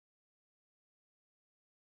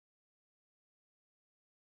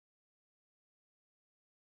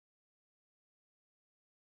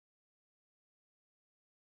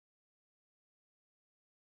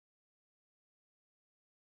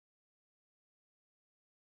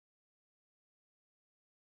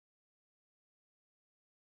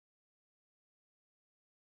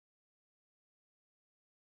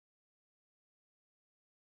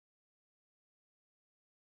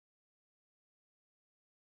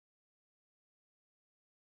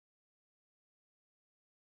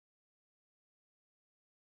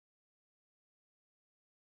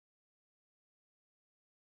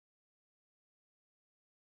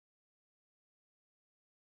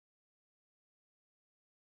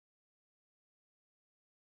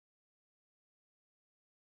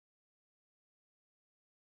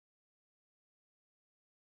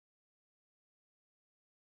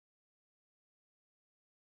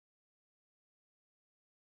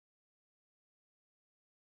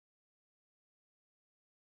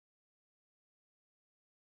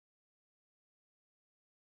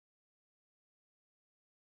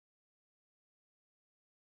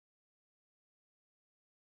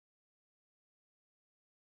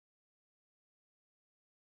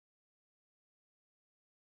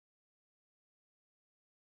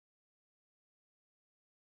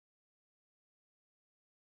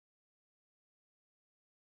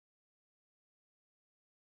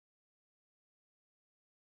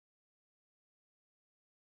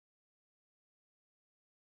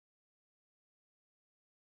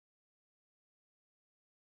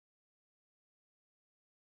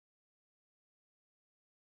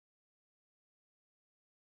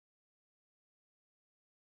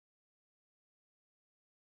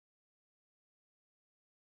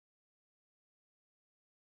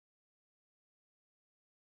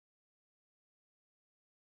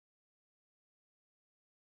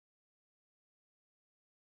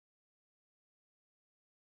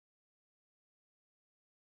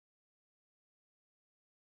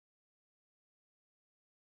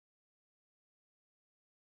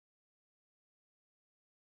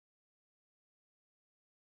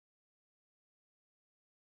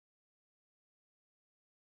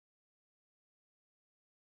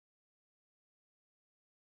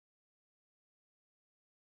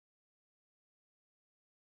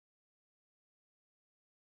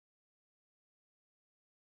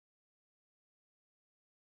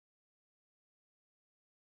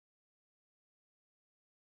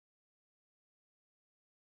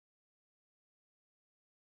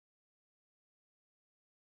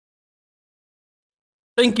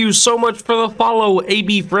Thank you so much for the follow,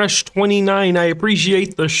 AB Fresh 29. I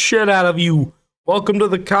appreciate the shit out of you. Welcome to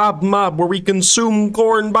the Cob Mob, where we consume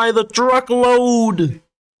corn by the truckload.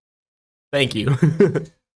 Thank you.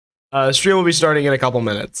 Stream will be starting in a couple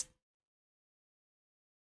minutes.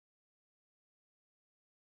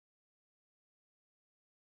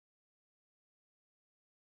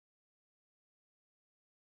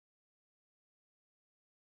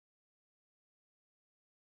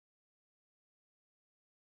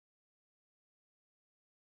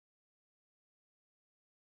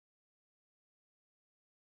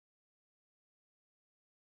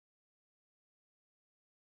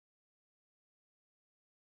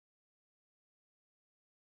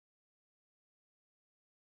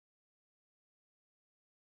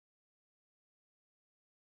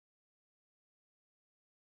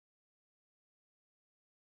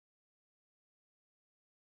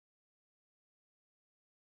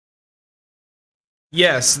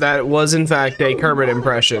 Yes, that was in fact a Kermit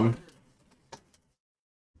impression.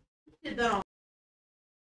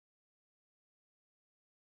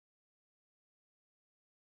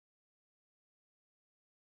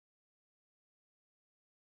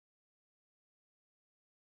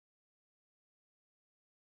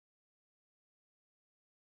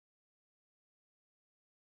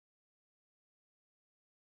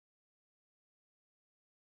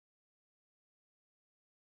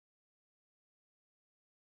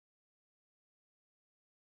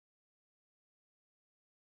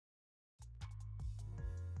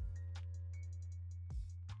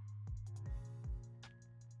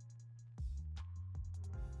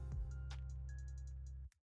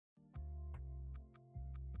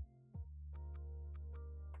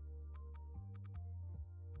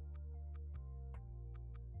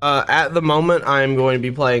 At the moment, I'm going to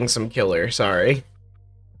be playing some killer, sorry.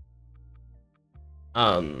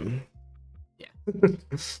 Yeah.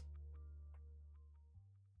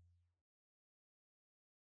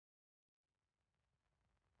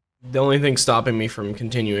 The only thing stopping me from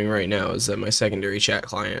continuing right now is that my secondary chat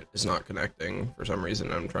client is not connecting for some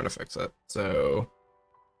reason. I'm trying to fix it, so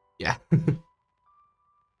yeah.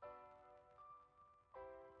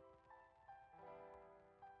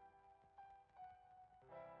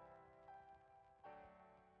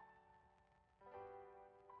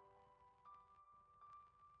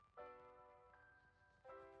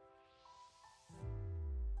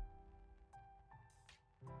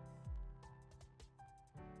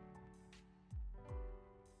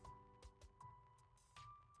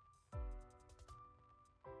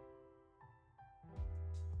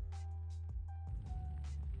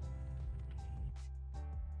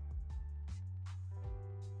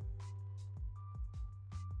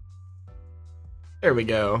 There we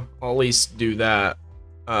go. I'll at least do that.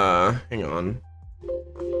 Hang on.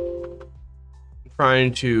 I'm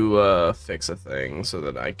trying to fix a thing so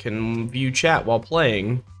that I can view chat while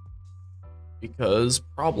playing. Because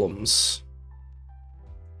problems.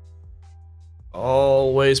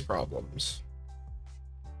 Always problems.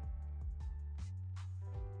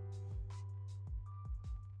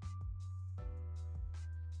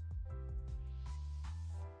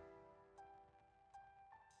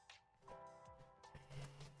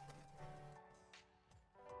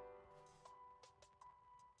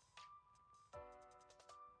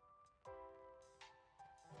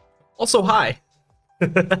 Also, hi.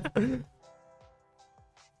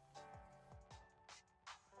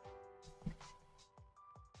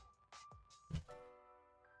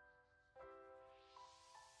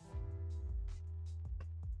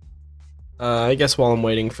 I guess while I'm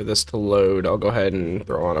waiting for this to load, I'll go ahead and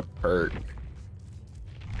throw on a perk.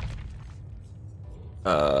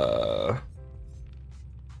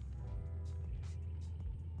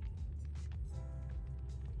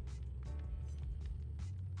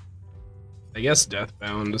 I guess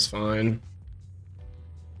Deathbound is fine.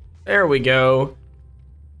 There we go.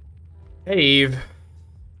 Hey, Eve.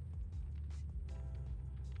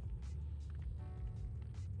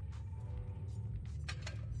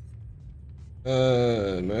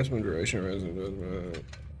 Maximum duration resident.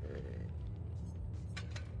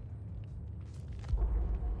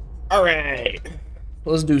 Alright.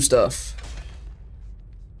 Let's do stuff.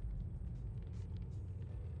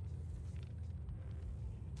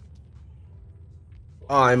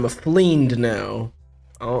 I'm a fleend now.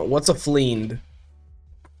 Oh, what's a fleend?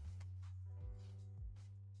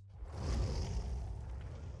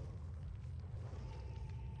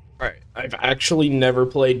 Alright, I've actually never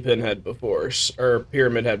played Pinhead before, or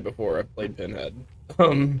Pyramid Head before. I've played Pinhead.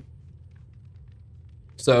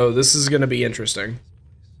 So this is gonna be interesting.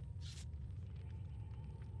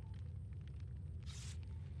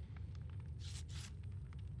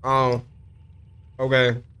 Oh.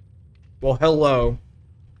 Okay. Well, hello.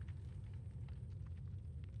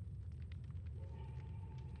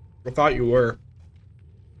 I thought you were.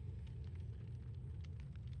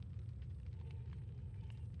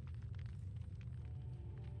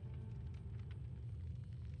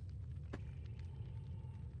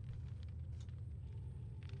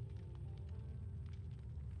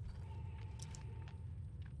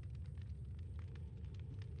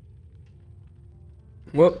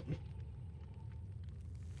 Whoop.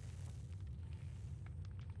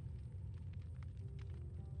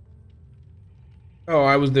 Oh,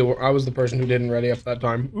 I was the person who didn't ready up that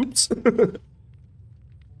time. Oops.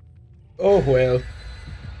 Oh well.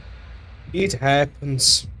 It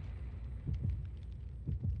happens.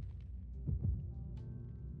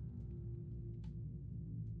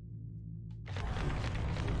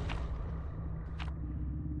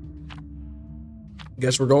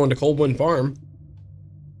 Guess we're going to Coldwind Farm.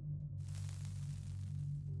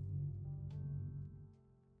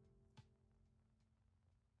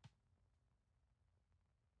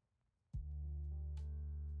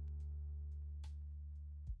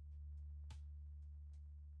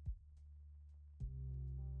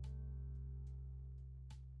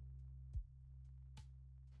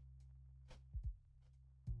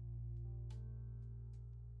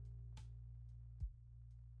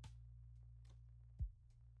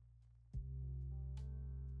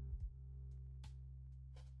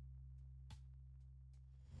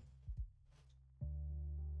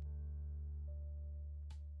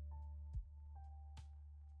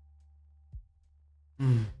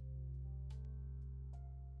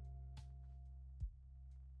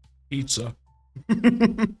 Pizza.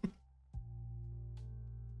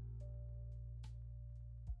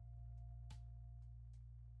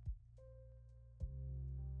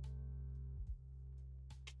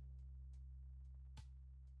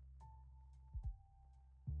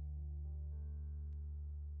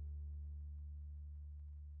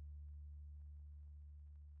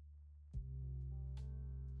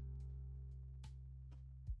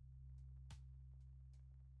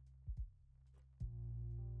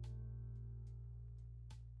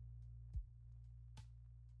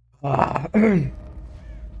 Ah. All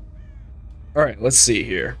right, let's see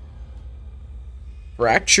here.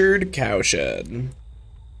 Fractured cowshed.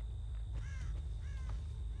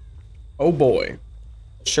 Oh boy.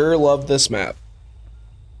 Sure love this map.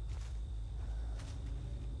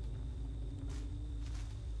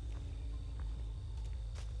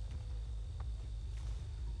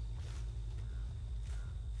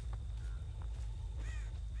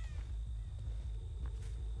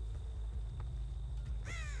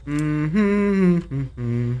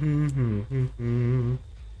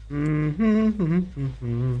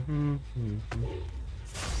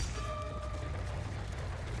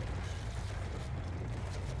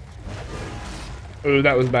 Ooh,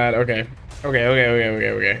 that was bad. Okay.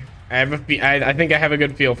 Okay. I think I have a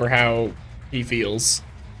good feel for how he feels.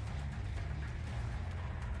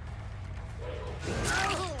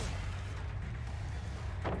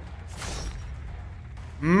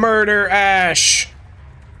 Murder Ash.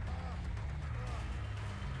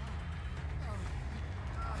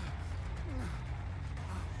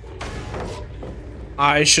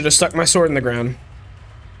 I should have stuck my sword in the ground.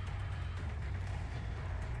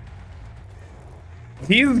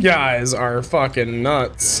 These guys are fucking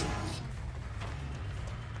nuts.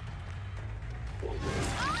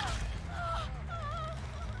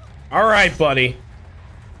 All right, buddy.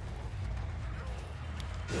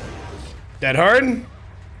 Dead hard?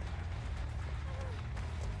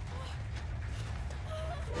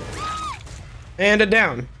 And a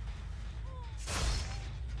down.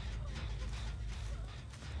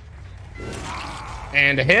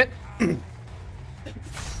 And a hit.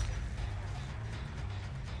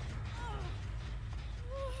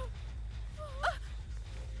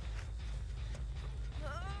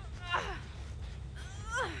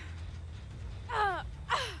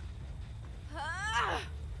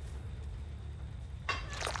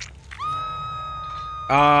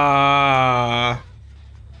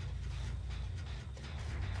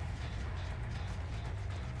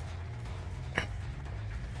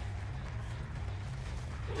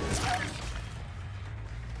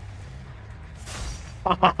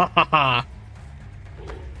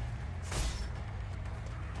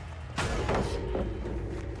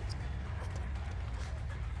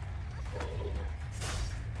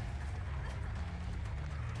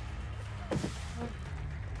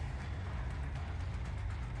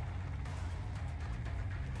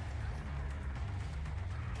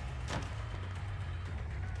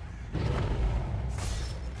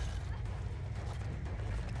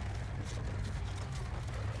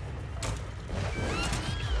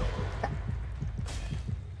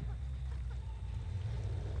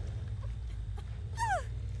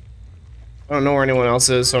 I don't know where anyone else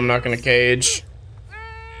is, so I'm not gonna cage.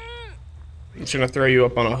 I'm just gonna throw you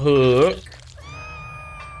up on a hook.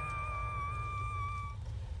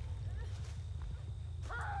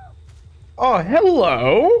 Oh,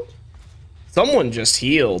 hello! Someone just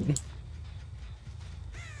healed.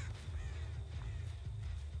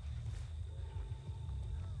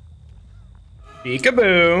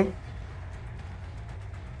 Peekaboo.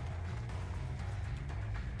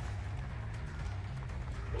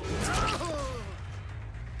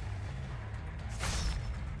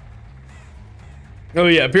 Oh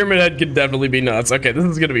yeah, Pyramid Head could definitely be nuts. Okay, this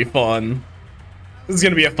is gonna be fun. This is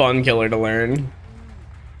gonna be a fun killer to learn.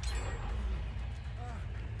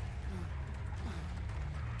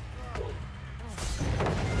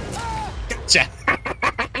 Gotcha.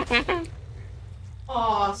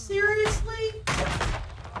 Aw, seriously?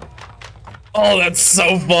 Oh, that's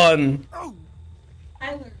so fun.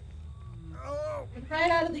 Tyler. Right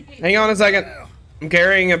out of the gate. Hang on a second. I'm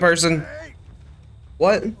carrying a person.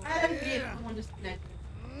 What? Out of the gate, someone disconnected.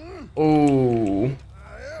 Ooh.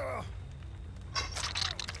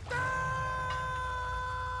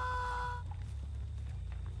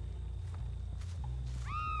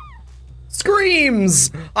 Screams!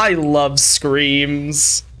 I love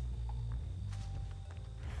screams.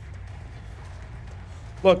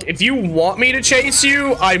 Look, if you want me to chase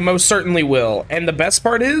you, I most certainly will. And the best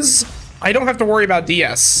part is, I don't have to worry about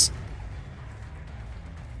DS.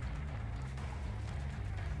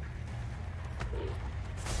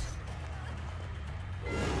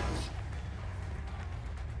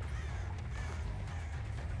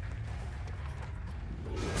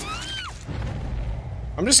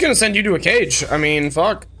 I'm just gonna send you to a cage. I mean,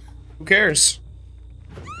 fuck. Who cares?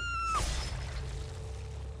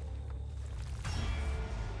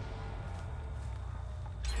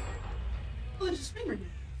 Oh, there's a screamer here.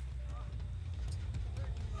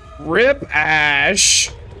 Rip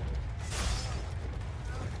Ash.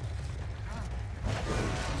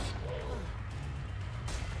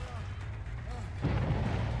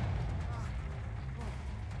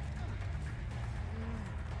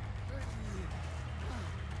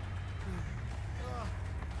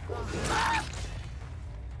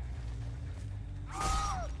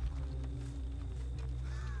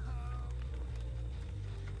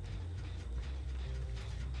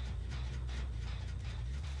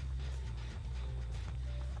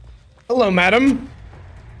 Hello, madam.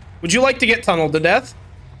 Would you like to get tunneled to death?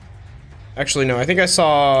 Actually, no. I think I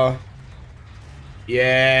saw...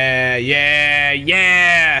 Yeah, yeah,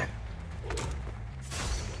 yeah!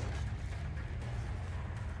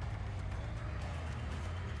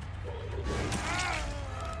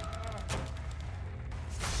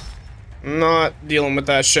 I'm not dealing with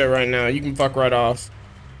that shit right now. You can fuck right off.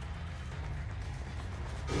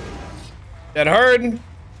 That hard?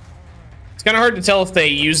 It's kind of hard to tell if they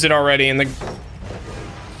used it already in the...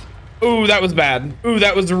 Ooh, that was bad. Ooh,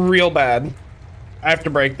 that was real bad. I have to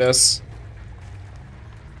break this.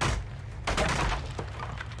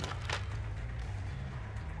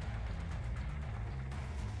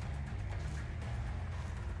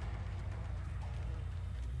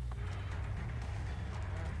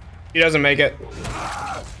 He doesn't make it.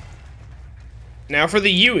 Now for the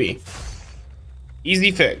Yui. Easy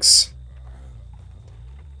fix.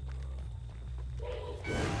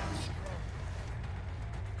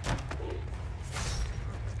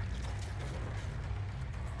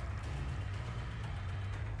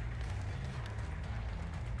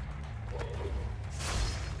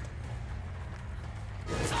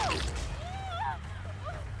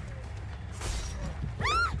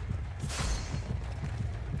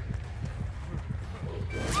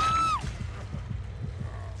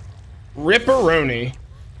 Ripperoni.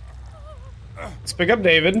 Let's pick up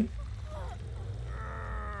David.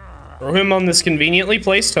 Throw him on this conveniently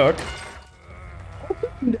placed hook.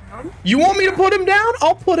 You want me to put him down?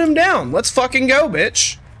 I'll put him down. Let's fucking go,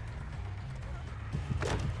 bitch.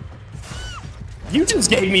 You just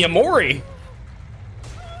gave me a Mori.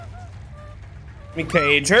 Let me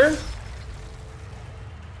cage her.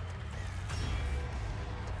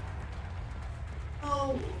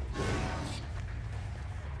 Oh.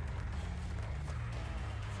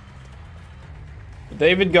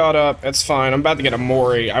 David got up. That's fine. I'm about to get a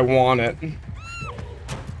Mori. I want it.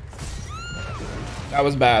 That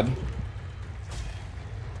was bad.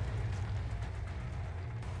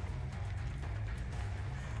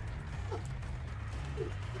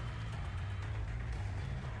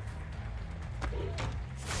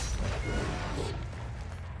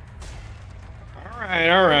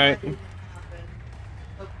 All right. Okay.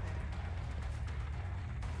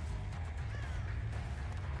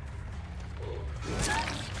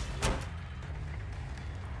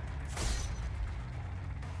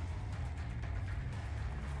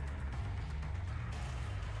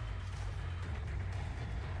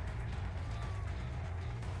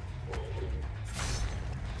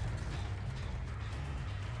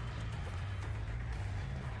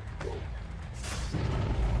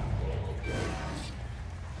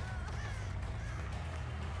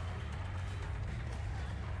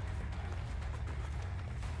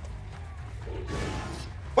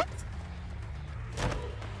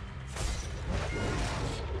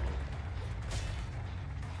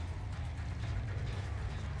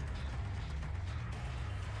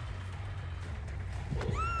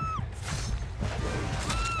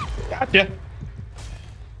 Gotcha.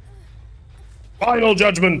 Final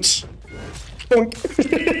judgment.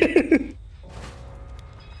 Boink.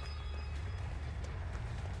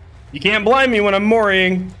 You can't blind me when I'm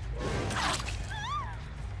mooring.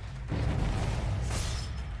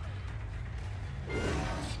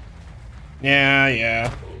 Yeah,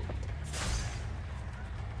 yeah.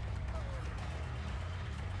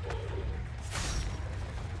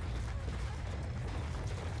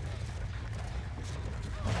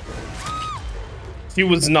 She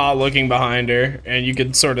was not looking behind her, and you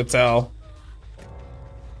could sort of tell.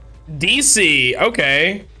 DC,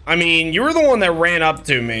 okay. I mean, you were the one that ran up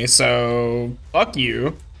to me, so fuck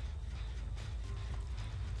you.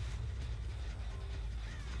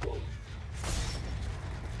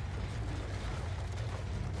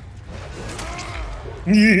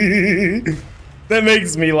 That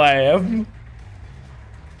makes me laugh.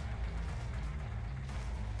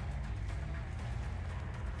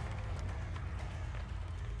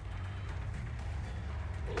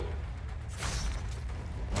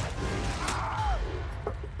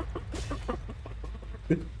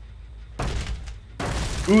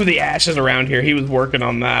 Ooh, the ashes around here. He was working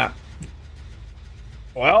on that.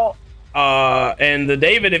 Well, and the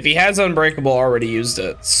David, if he has Unbreakable, already used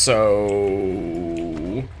it,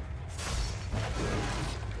 so...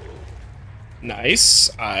 Nice.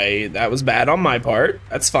 That was bad on my part.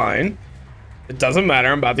 That's fine. It doesn't matter.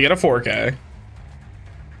 I'm about to get a 4K.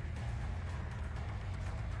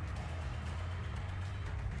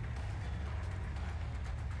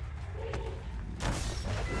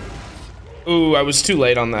 Ooh, I was too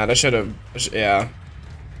late on that. I should have... Yeah.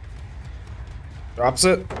 Drops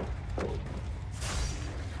it.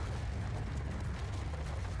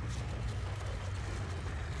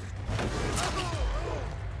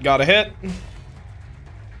 Got a hit.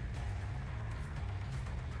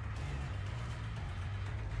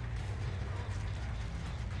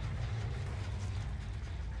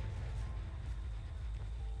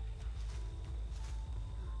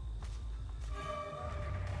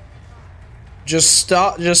 Just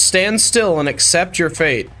stop, just stand still and accept your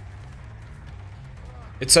fate.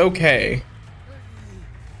 It's okay.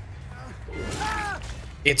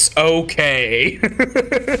 It's okay.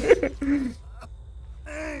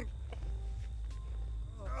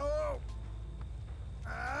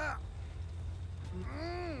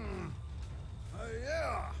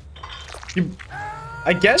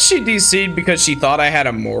 I guess she DC'd because she thought I had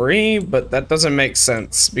a Mori, but that doesn't make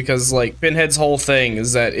sense because like Pinhead's whole thing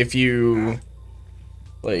is that if you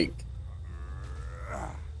like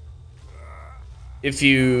if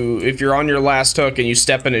you're on your last hook and you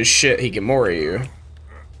step in his shit, he can Mori you.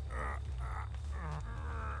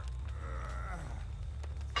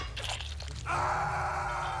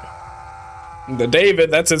 The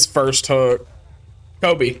David, that's his first hook.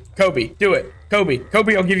 Kobe, do it. Kobe,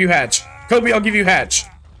 I'll give you hatch. Kobe, I'll give you hatch.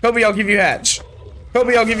 Kobe, I'll give you hatch.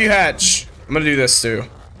 Kobe, I'll give you hatch. I'm gonna do this too.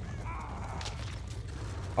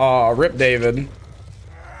 Aw, rip David.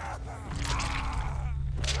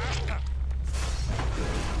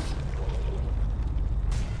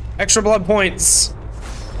 Extra blood points.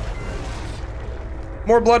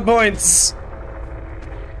 More blood points.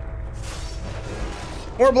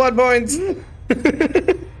 More blood points.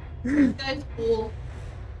 This guy's cool.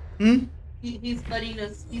 Hmm? He's letting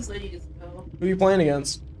us go. Who are you playing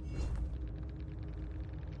against?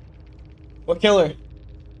 What killer?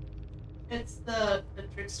 It's the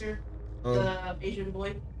trickster, the Asian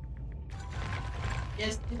boy.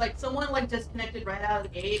 Yes, like someone like disconnected right out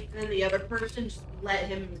of the gate, and then the other person just let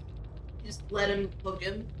him hook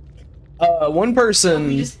him. One person.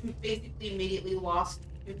 We just basically immediately lost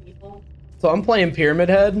 2 people. So I'm playing Pyramid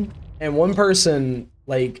Head, and one person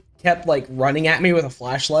like kept like running at me with a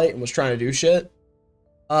flashlight and was trying to do shit.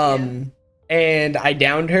 And I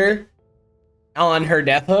downed her on her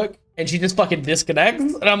death hook, and she just fucking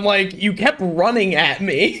disconnects, and I'm like, you kept running at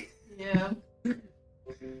me. Yeah.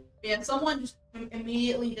 Yeah, someone just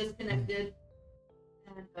immediately disconnected,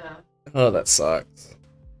 and Oh, that sucks.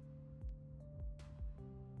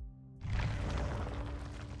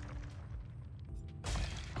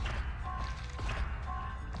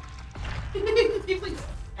 he's like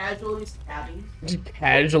casually stabbing. He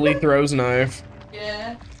casually throws knife.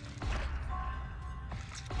 Yeah.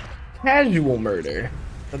 Casual murder.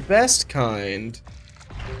 The best kind.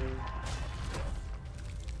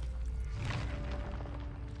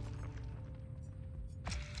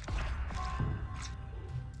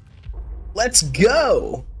 Let's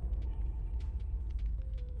go!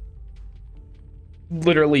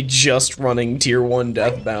 literally just running tier 1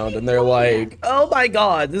 Deathbound, and they're like, oh my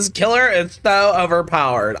god, this killer is so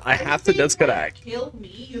overpowered. I have to disconnect. Kill me?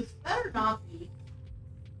 You better not be.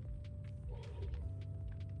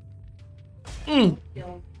 Kill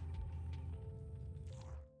him.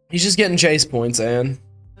 He's just getting chase points, Ann.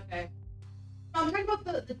 Okay. No, I'm talking about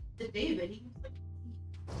the David. He was like...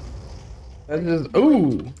 That is,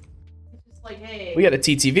 ooh. It's just like, hey. We got a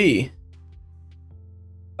TTV.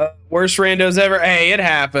 Worst randos ever. Hey, it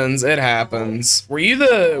happens. It happens. Were you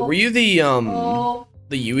the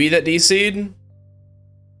Yui that DC'd?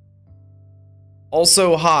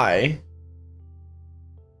 Also, hi.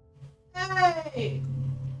 Hey.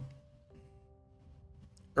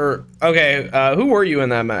 Okay, who were you in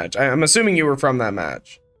that match? I'm assuming you were from that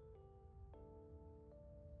match.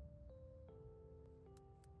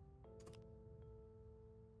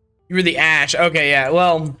 You were the Ash. Okay, yeah.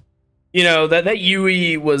 Well, you know, that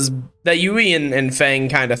Yui and Fang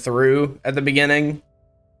kind of threw at the beginning. All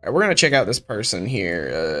right, we're gonna check out this person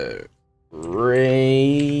here.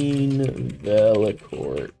 Rain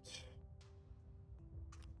Velacourt.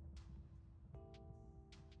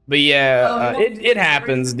 But yeah, it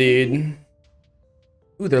happens, dude.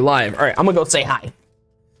 Ooh, they're live. All right, I'm gonna go say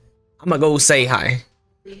hi.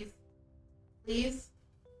 Please. Please.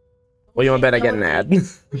 Well, you want to bet I get an ad?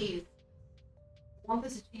 Please. I want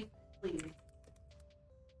this achievement, please.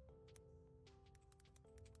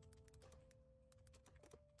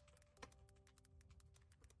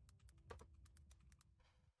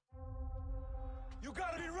 You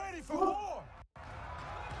gotta be ready for war.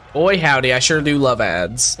 Boy, howdy, I sure do love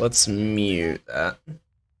ads. Let's mute that.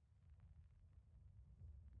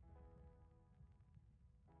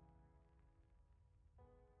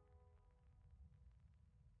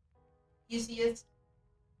 Easiest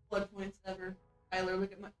blood points ever. Tyler,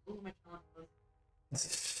 look at my challenge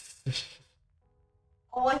list.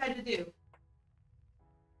 All I had to do.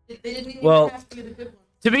 They didn't even have to be the good ones.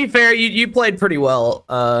 To be fair, you played pretty well.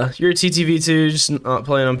 You're a TTV2, just not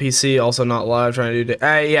playing on PC, also not live, trying to do.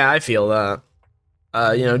 Yeah, I feel that.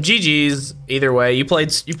 You know, GG's either way. You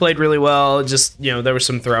played really well. Just, you know, there was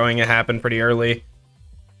some throwing that happened pretty early.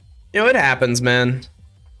 You know, it happens, man.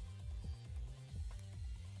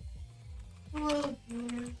 Oh,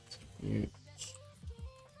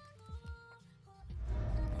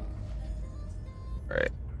 all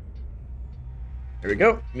right. There we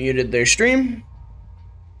go. Muted their stream.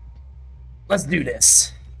 Let's do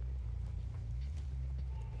this.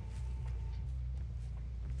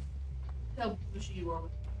 how bushy you are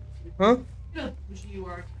with Huh? you know how bushy you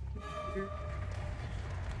are.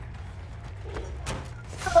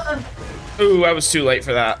 Ooh, I was too late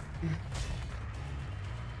for that.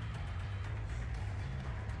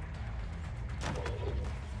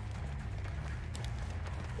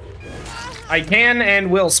 I can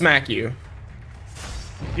and will smack you.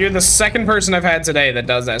 You're the second person I've had today that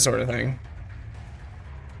does that sort of thing.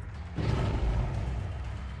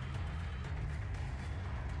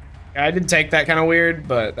 Yeah, I did take that kind of weird,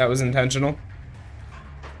 but that was intentional.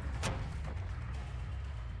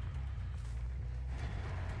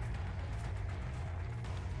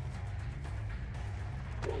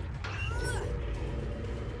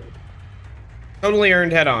 Totally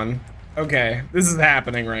earned head on. Okay, this is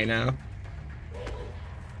happening right now.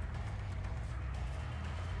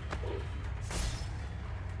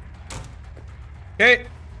 Okay.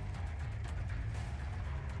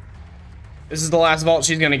 This is the last vault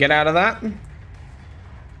she's gonna get out of that.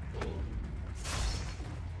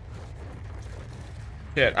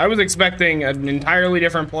 Shit, I was expecting an entirely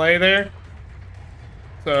different play there.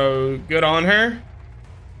 So, good on her.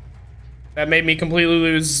 That made me completely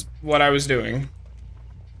lose what I was doing.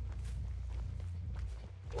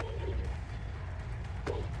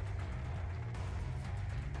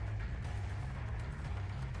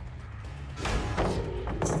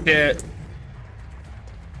 Shit.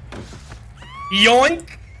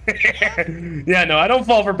 Yoink! Yeah, no, I don't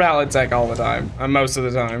fall for pallet tech all the time. Most of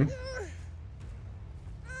the time.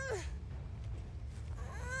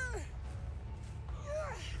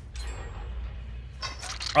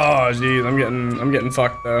 Oh, geez, I'm getting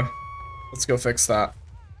fucked though. Let's go fix that.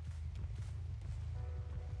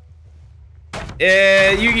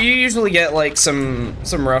 You usually get like some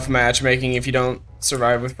rough matchmaking if you don't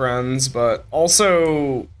survive with friends, but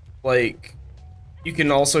also like you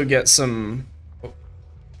can also get some.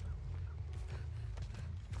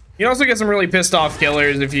 You can also get some really pissed off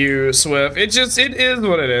killers if you swift. It is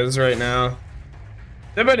what it is right now.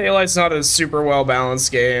 Dead by Daylight's not a super well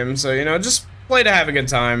balanced game, so you know, just play to have a good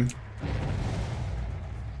time.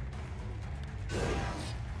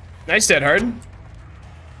 Nice dead hard.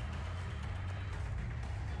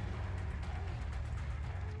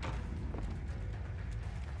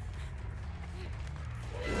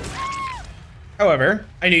 However,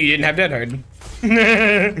 I knew you didn't have Dead Hard.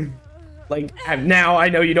 Like, now I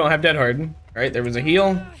know you don't have Dead Hard. Alright, there was a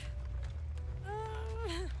heal.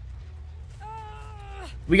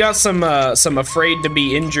 We got some afraid to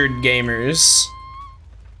be injured gamers.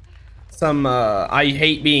 Some, I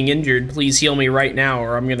hate being injured, please heal me right now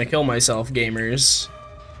or I'm gonna kill myself gamers.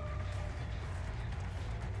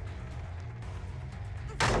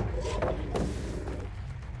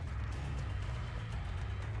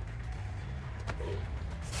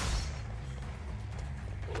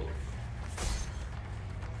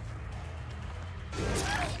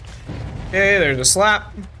 Okay, there's a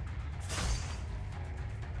slap.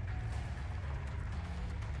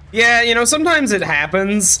 Yeah, you know, sometimes it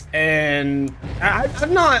happens, and I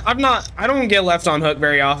don't get left on hook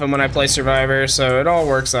very often when I play Survivor, so it all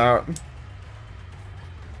works out.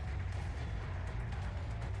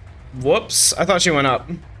 Whoops, I thought she went up.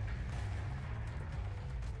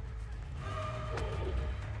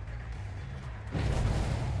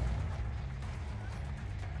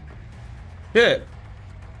 Shit.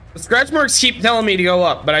 The scratch marks keep telling me to go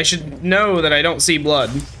up, but I should know that I don't see blood.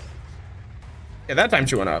 Yeah, that time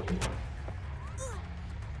she went up.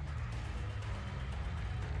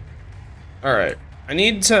 Alright, I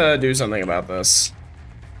need to do something about this.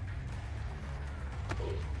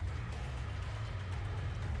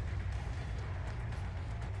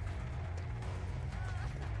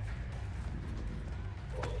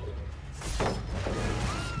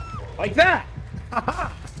 Like that! Haha!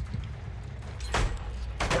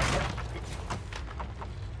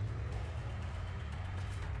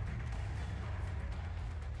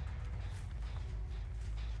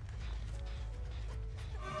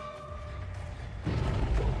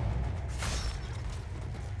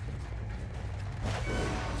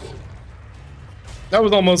 That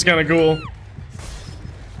was almost kind of cool.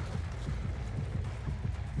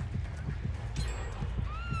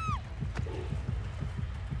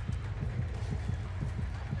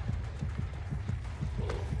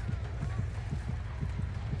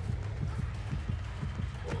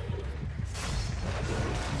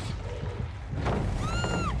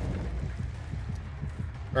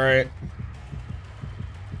 All right.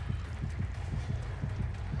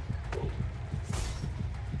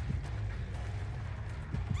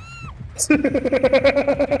 This is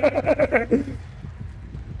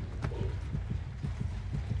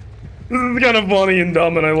kind of funny and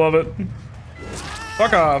dumb, and I love it.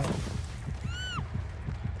 Fuck off.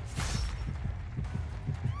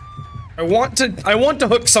 I want to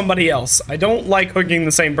hook somebody else. I don't like hooking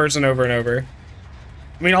the same person over and over.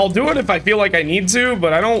 I mean, I'll do it if I feel like I need to,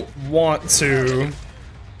 but I don't want to. I'm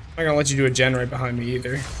not gonna let you do a gen right behind me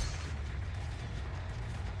either.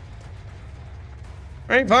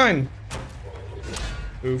 Alright, fine.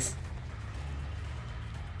 Oof.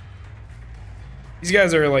 These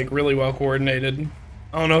guys are like really well coordinated.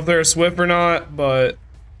 I don't know if they're a Swift or not, but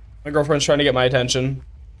my girlfriend's trying to get my attention.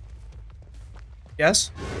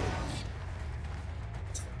 Yes?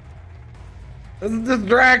 This is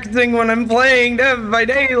distracting when I'm playing Dead by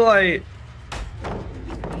Daylight.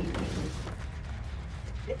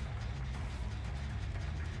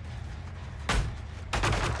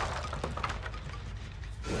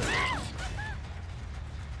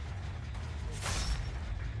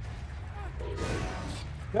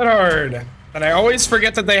 That hard. And I always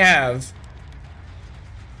forget that they have.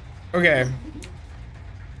 Okay.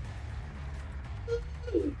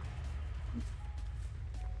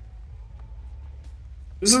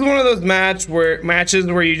 This is one of those matches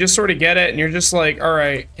where you just sort of get it and you're just like, all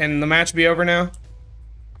right, can the match be over now?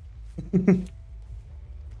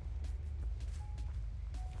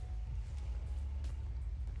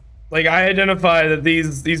 Like, I identify that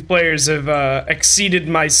these players have exceeded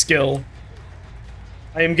my skill.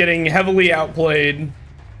 I am getting heavily outplayed.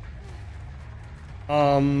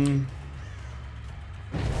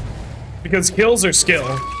 Because kills are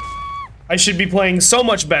skill. I should be playing so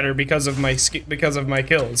much better because of my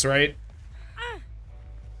kills, right?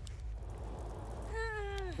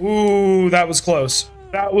 Ooh, that was close.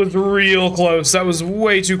 That was real close. That was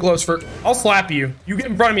way too close for. I'll slap you. You get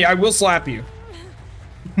in front of me, I will slap you.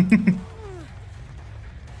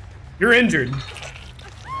 You're injured.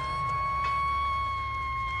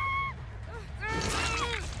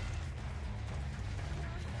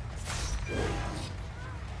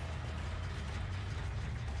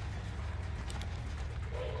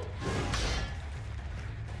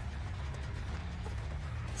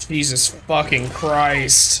 Jesus fucking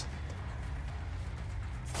Christ.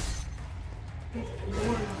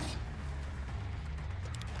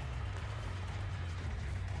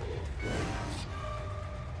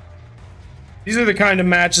 These are the kind of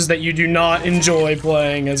matches that you do not enjoy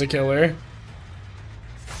playing as a killer.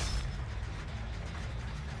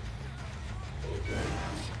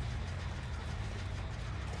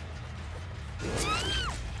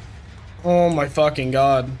 Oh my fucking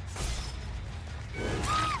god.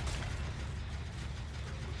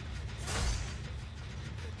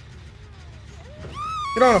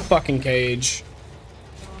 Get on a fucking cage.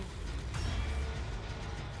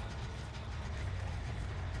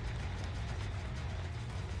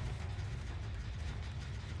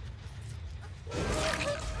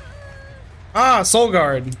 Ah, Soul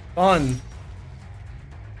Guard. Fun.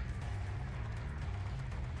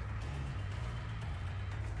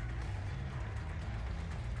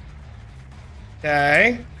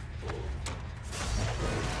 Okay.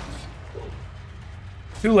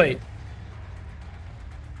 Too late.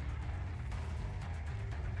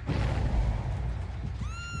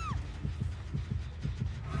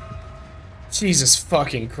 Jesus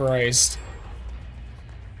fucking Christ.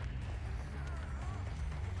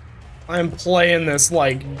 I'm playing this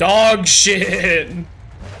like dog shit.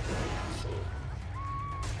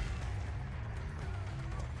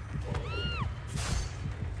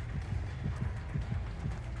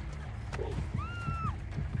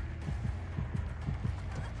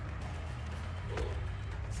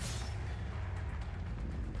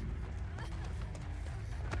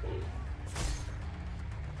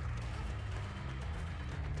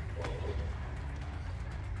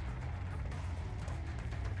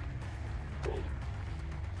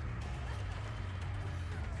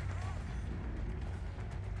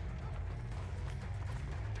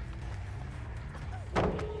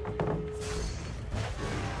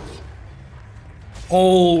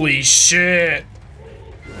 Holy shit.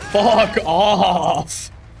 Fuck off.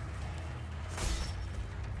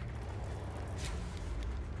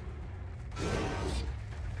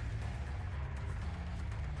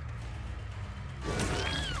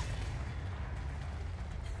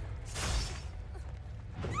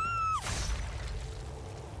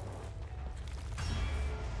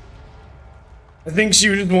 I think she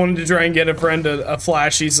just wanted to try and get a friend a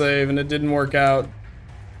flashy save and it didn't work out.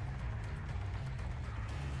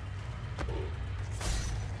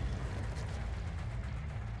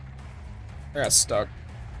 I got stuck.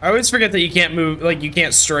 I always forget that you can't move, like, you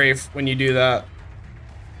can't strafe when you do that.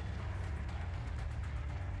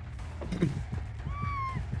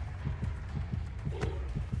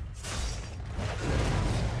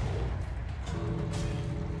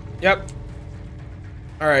 Yep.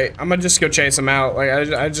 Alright, I'm gonna just go chase him out. Like,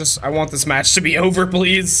 I want this match to be over,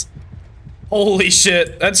 please. Holy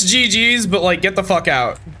shit. That's GG's, but, like, get the fuck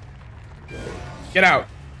out. Get out.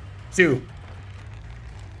 2.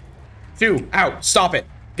 Out. Stop it.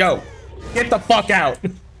 Go. Get the fuck out.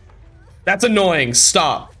 That's annoying.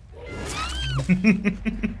 Stop.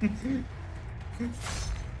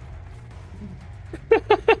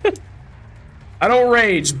 I don't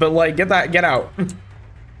rage, but like, get out.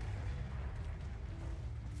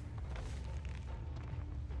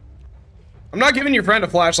 I'm not giving your friend a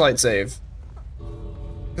flashlight save.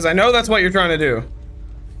 Because I know that's what you're trying to do.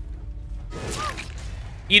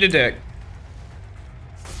 Eat a dick.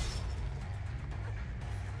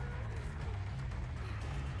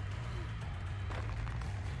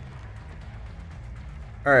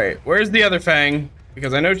 Alright, where's the other Fang?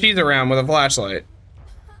 Because I know she's around with a flashlight.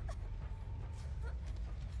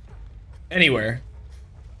 Anywhere.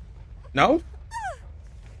 No?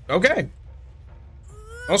 Okay.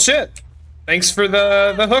 Well, shit. Thanks for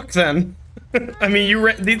the hook, then. I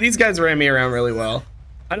mean, these guys ran me around really well.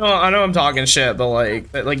 I know I'm talking shit, but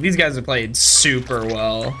like these guys have played super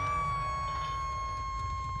well.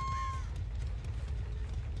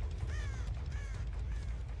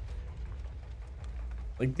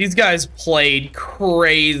 Like, these guys played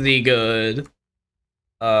crazy good.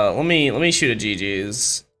 Let me shoot a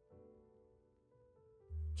GG's.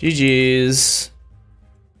 GG's.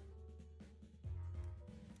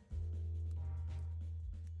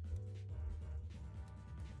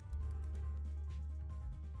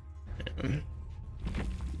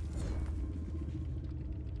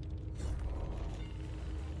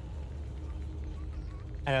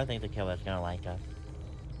 I don't think the killer's gonna like us.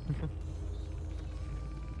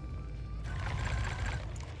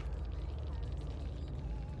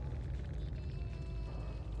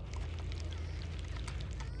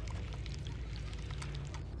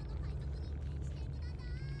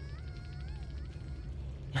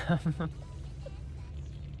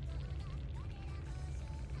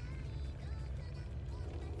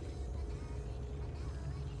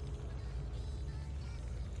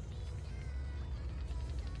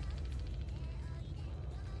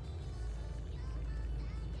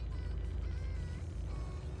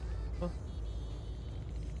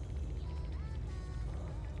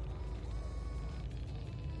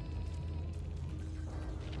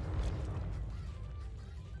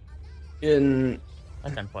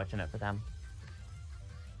 That's unfortunate for them.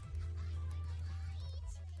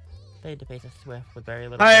 They had to face a Swift with very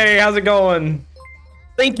little. Hey, how's it going?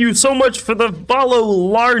 Thank you so much for the follow,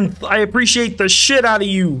 Larnth. I appreciate the shit out of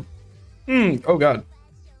you. Oh god.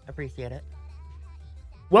 Appreciate it.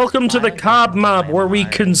 Welcome to the Cob Mob, where we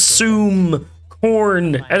consume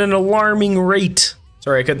corn at an alarming rate.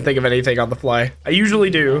 Sorry, I couldn't think of anything on the fly. I usually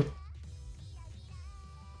do.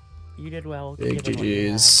 You did well. Big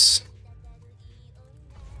GG's.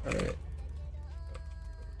 Alright.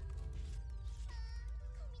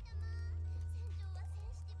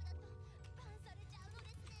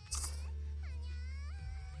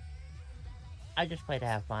 I just play to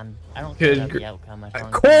have fun. I don't care about the outcome.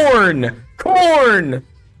 Corn! Corn!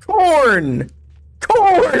 Corn!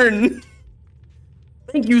 Corn!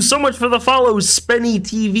 Thank you so much for the follow, Spenny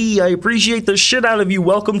TV. I appreciate the shit out of you.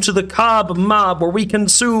 Welcome to the Cob Mob, where we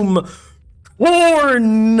consume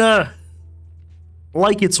corn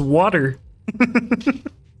like it's water.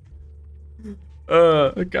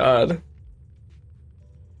 God.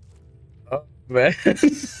 Oh, man.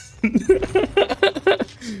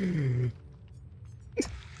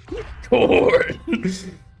 Corn.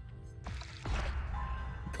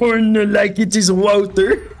 Corn like it is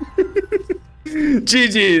water.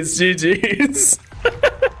 GG's, GG's.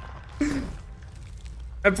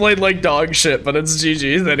 I played like dog shit, but it's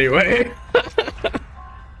GG's anyway.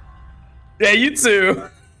 Yeah, you too.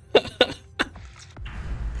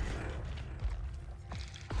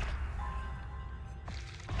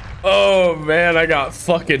 Oh man, I got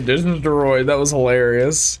fucking destroyed. That was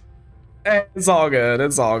hilarious. It's all good.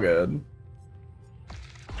 It's all good.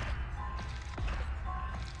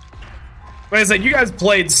 Like I said, you guys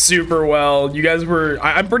played super well. You guys were,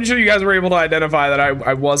 I'm pretty sure you guys were able to identify that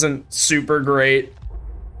I wasn't super great.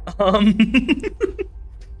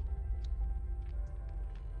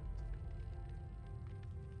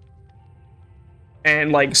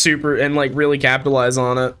 And like super, and like really capitalize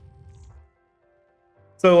on it.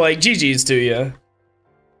 So like GG's to you.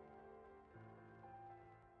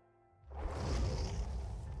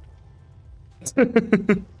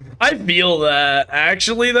 I feel that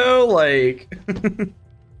actually though, like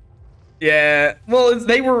yeah, well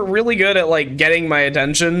they were really good at like getting my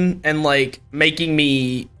attention and like making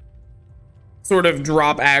me sort of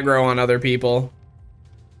drop aggro on other people.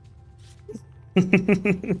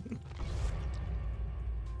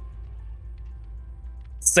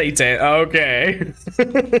 Satan, okay.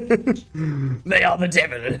 They are the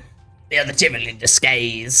devil. They are the devil in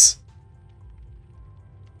disguise.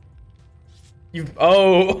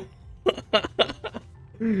 Oh.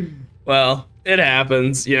 Well, it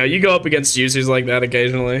happens. You know, you go up against users like that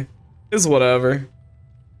occasionally. It's whatever.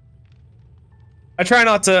 I try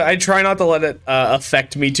not to let it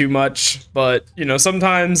affect me too much, but you know,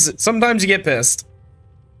 sometimes you get pissed.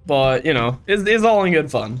 But, you know, it's all in good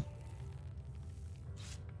fun.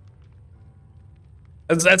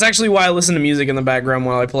 That's actually why I listen to music in the background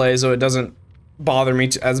while I play, so it doesn't bother me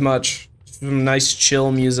as much. Some nice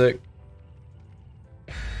chill music.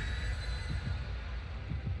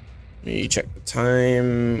 Let me check the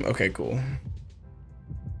time. Okay, cool.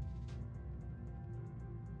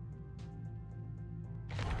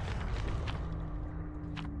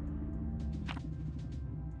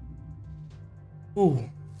 Ooh.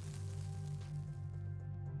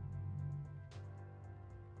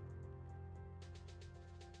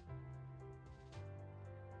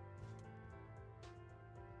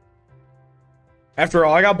 After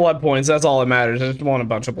all, I got blood points. That's all that matters. I just want a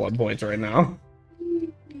bunch of blood points right now.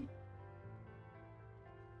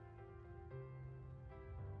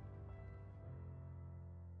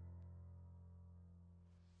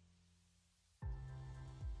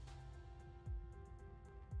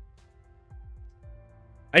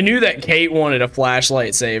 I knew that Kate wanted a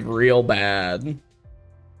flashlight save real bad.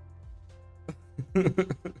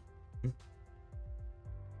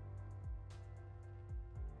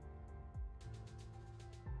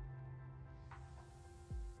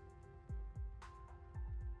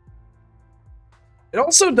 It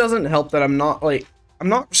also doesn't help that I'm not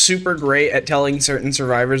super great at telling certain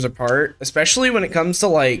survivors apart, especially when it comes to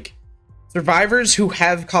like survivors who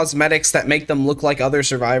have cosmetics that make them look like other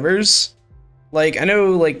survivors. Like I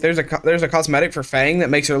know like there's a cosmetic for Fang that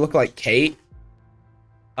makes her look like Kate.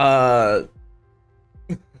 You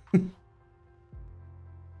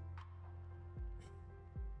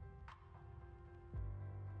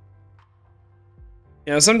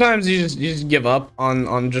know, sometimes you just give up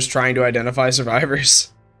on just trying to identify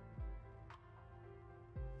survivors.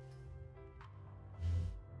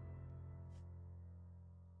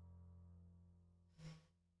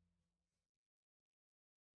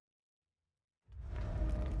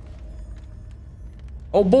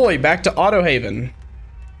 Oh boy, back to Auto Haven.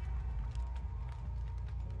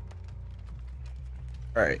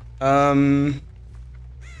 Alright,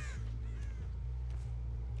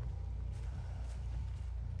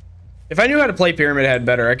 if I knew how to play Pyramid Head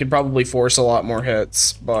better, I could probably force a lot more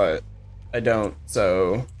hits, but I don't,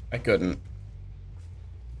 so I couldn't.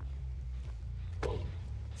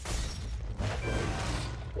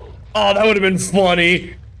 Oh, that would have been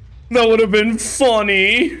funny. That would have been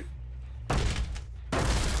funny.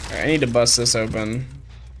 Alright, I need to bust this open.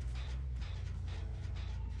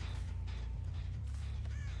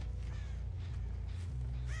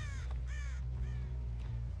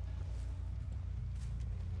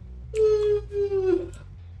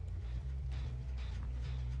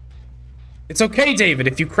 It's okay, David.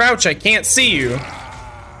 If you crouch, I can't see you.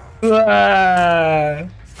 Ah.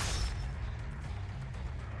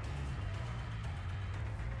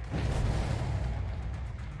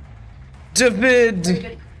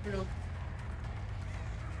 David.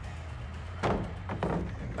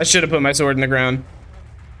 I should have put my sword in the ground.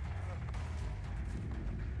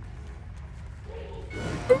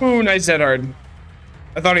 Ooh, nice dead hard.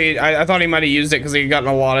 I thought he might have used it because he had gotten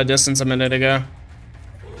a lot of distance a minute ago.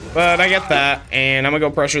 But I get that, and I'm gonna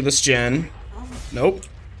go pressure this gen. Nope.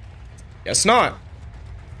 Guess not.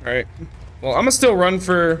 Alright. Well, I'm gonna still run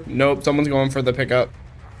for... Nope, someone's going for the pickup.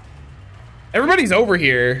 Everybody's over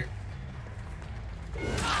here.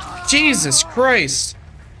 Jesus Christ.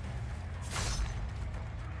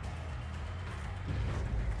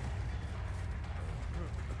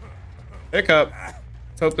 Pickup.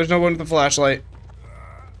 Let's hope there's no one with a flashlight.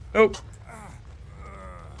 Nope.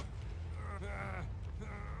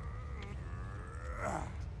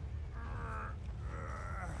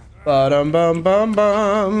 Ba-dum bum bum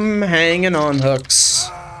bum, hanging on hooks.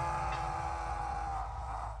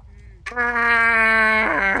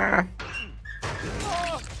 Ah.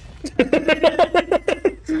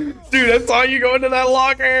 Dude, I saw you go into that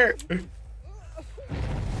locker.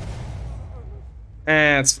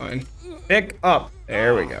 It's fine. Pick up.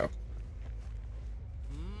 There we go.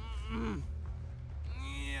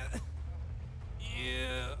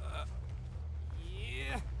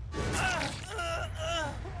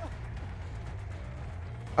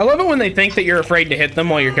 I love it when they think that you're afraid to hit them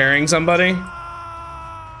while you're carrying somebody.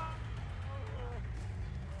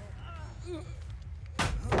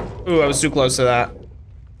 Ooh, I was too close to that.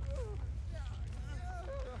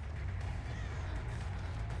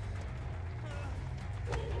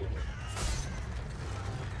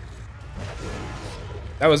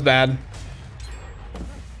 That was bad.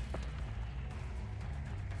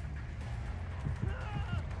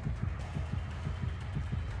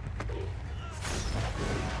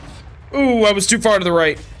 Ooh, I was too far to the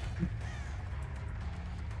right.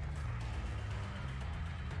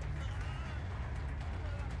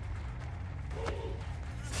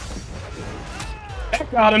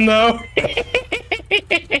 That got him though.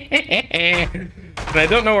 And I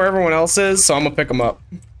don't know where everyone else is, so I'm gonna pick them up.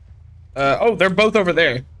 Oh, they're both over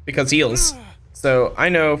there because heals. So I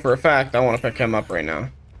know for a fact I want to pick him up right now.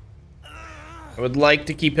 I would like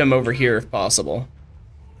to keep him over here if possible.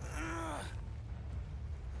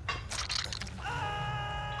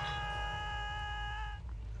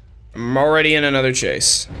 I'm already in another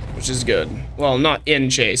chase, which is good. Well, not in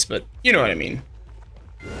chase, but you know what I mean.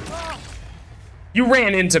 You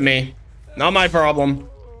ran into me. Not my problem.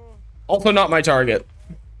 Also not my target.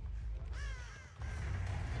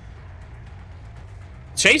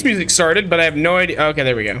 Chase music started, but I have no idea. Okay,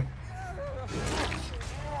 there we go.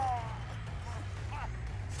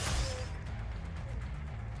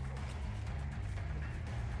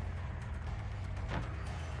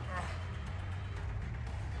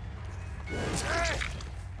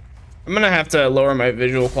 I'm gonna have to lower my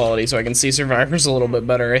visual quality so I can see survivors a little bit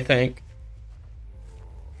better, I think.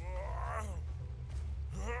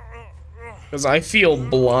 Because I feel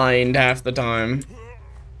blind half the time.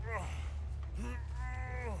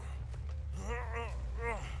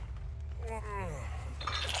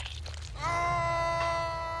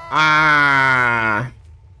 Ah.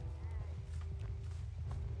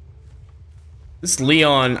 This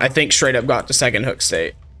Leon, I think, straight up got to second hook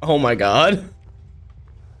state. Oh my god.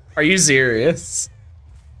 Are you serious?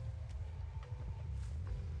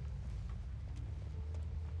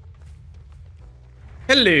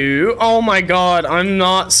 Hello. Oh my god, I'm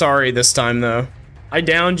not sorry this time though. I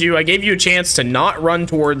downed you. I gave you a chance to not run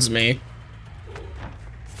towards me.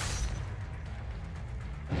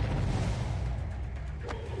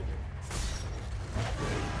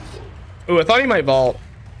 Ooh, I thought he might vault.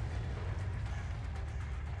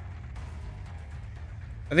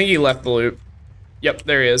 I think he left the loop. Yep,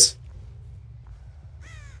 there he is.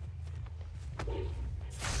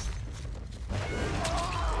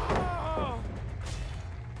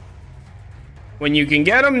 When you can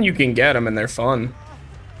get them, and they're fun.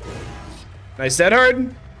 Nice dead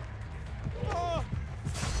hard.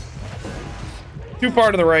 Too far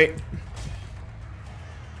to the right.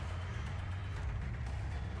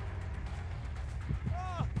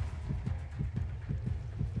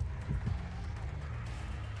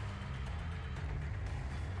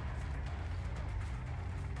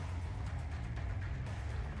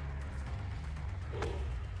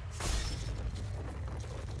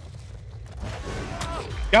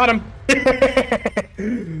 Got him.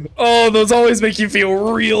 Oh, those always make you feel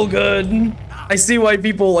real good. I see why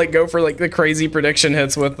people like go for like the crazy prediction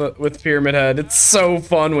hits with Pyramid Head. It's so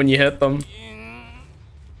fun when you hit them.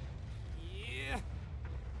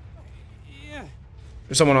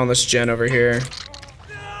 There's someone on this gen over here.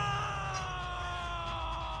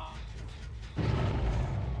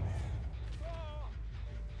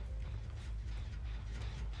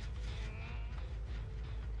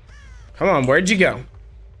 Come on, where'd you go?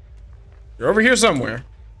 You're over here somewhere.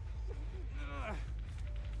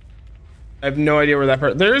 I have no idea where that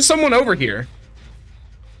person. There is someone over here.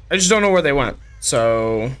 I just don't know where they went.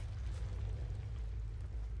 So.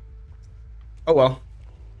 Oh well.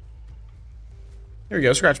 Here we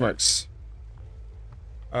go, scratch marks.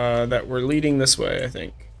 That we're leading this way, I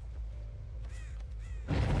think.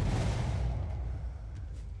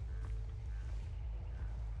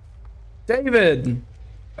 David!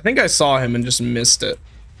 I think I saw him and just missed it.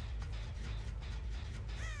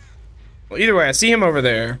 Well, either way, I see him over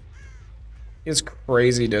there. He has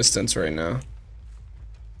crazy distance right now.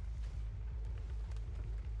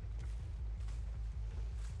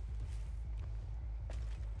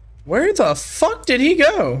 Where the fuck did he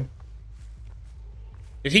go?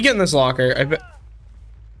 Did he get in this locker? I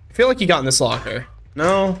feel like he got in this locker.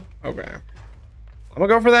 No? Okay. I'm gonna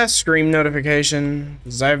go for that scream notification,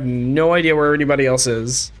 because I have no idea where anybody else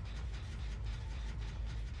is.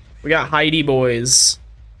 We got Heidi boys.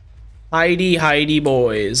 Heidi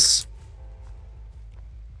boys.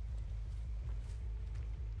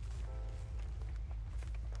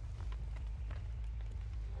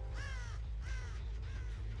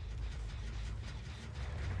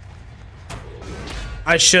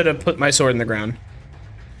 I should have put my sword in the ground.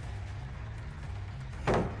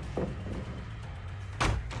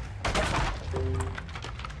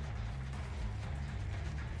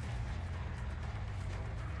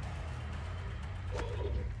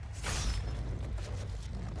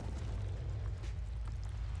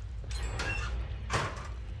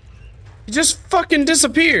 He just fucking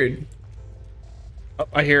disappeared. Oh,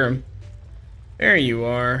 I hear him. There you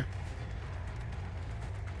are.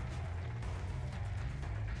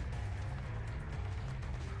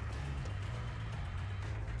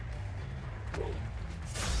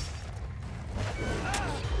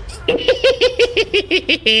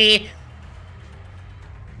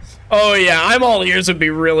 Oh yeah, I'm all ears would be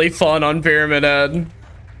really fun on Pyramid Head.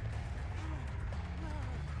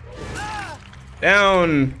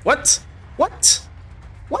 Down. What? What?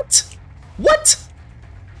 What? What?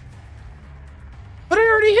 But I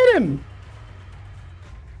already hit him.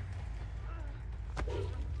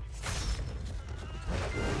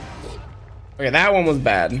 Okay, that one was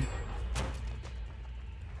bad.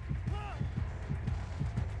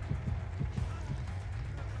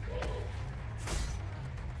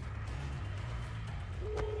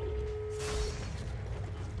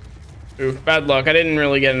 Oof, bad luck. I didn't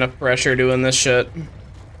really get enough pressure doing this shit.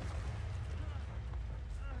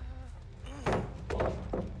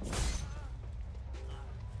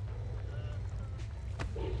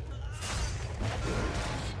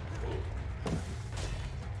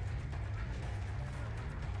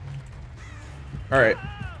 All right.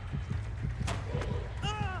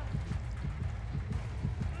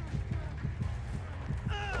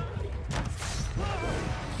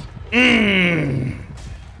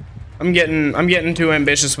 I'm getting too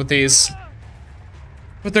ambitious with these.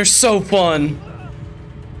 But they're so fun.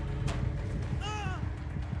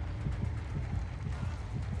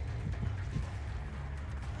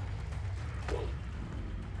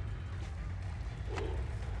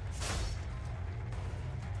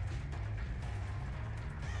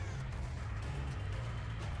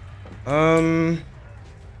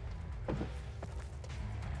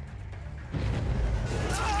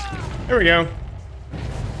 There we go.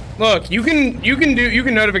 Look, you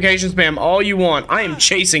can notification spam all you want. I am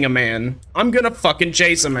chasing a man. I'm gonna fucking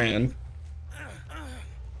chase a man.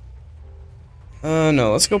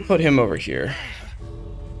 No, let's go put him over here.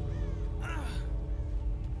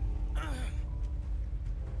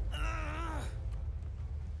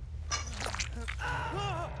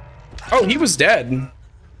 Oh, he was dead.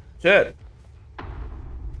 Shit.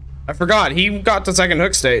 I forgot, he got to second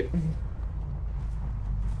hook state.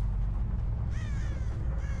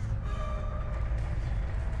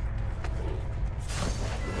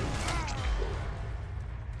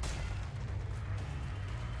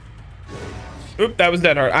 Oop, that was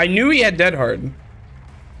dead hard. I knew he had dead hard.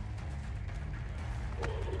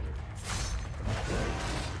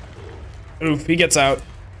 Oof, he gets out.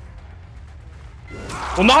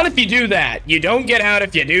 Well, not if you do that. You don't get out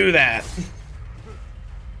if you do that.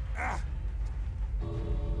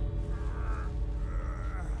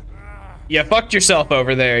 You fucked yourself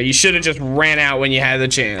over there. You should have just ran out when you had the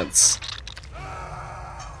chance.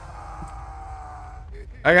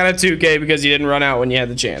 I got a 2K because you didn't run out when you had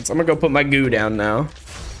the chance. I'm gonna go put my goo down now.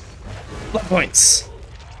 Blood points.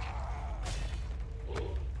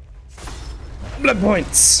 Blood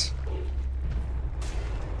points.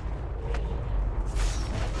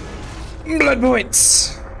 Blood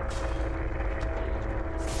points.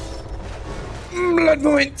 Blood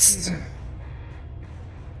points.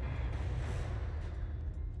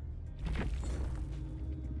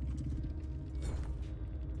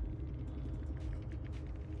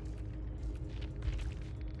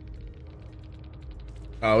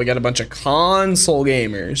 Oh, we got a bunch of console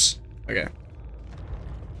gamers. Okay.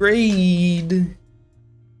 Grade.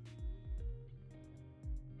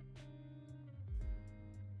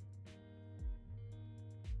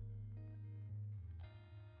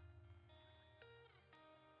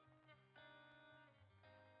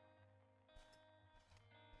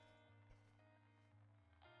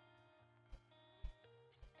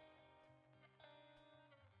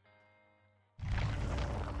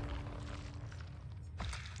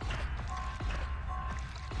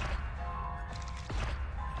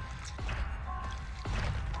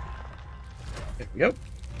 There we go.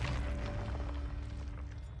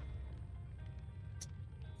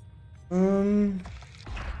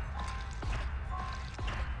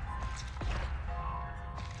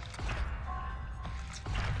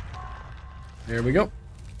 There we go.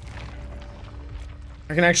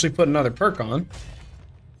 I can actually put another perk on.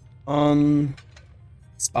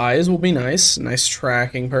 Spies will be nice. Nice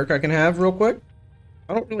tracking perk I can have real quick.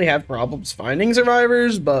 I don't really have problems finding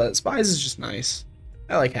survivors, but spies is just nice.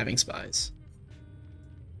 I like having spies.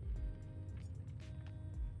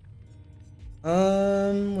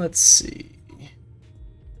 Let's see.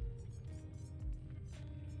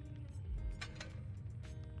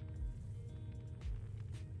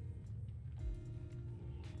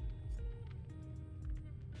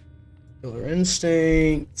 Killer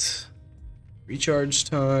instinct, recharge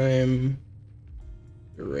time,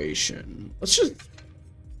 duration. Let's just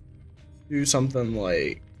do something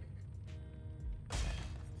like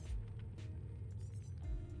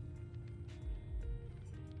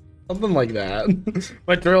that.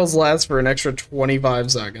 My thrills last for an extra 25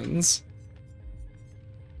 seconds.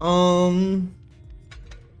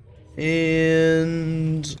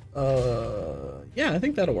 Yeah, I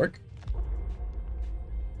think that'll work.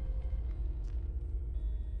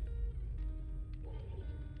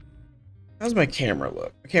 How's my camera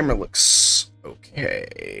look? My camera looks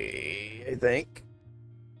okay, I think.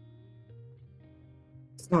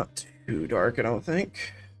 It's not too dark, I don't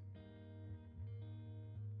think.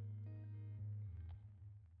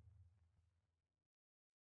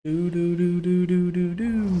 Do do do do do do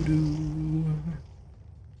do do.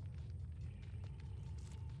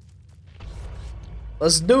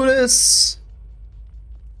 Let's do this.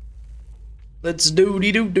 Let's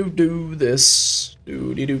do-de do do do this.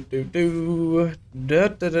 Do-de do do do.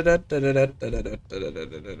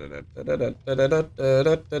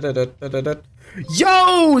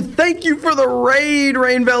 Yo! Thank you for the raid,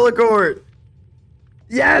 Rain Velicourt!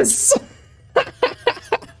 Yes!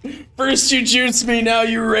 First you juice me, now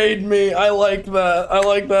you raid me. I like that. I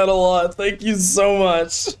like that a lot. Thank you so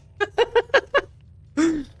much.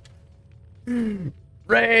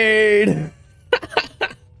 Raid!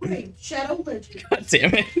 Shadow Legend. God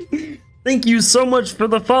damn it. Thank you so much for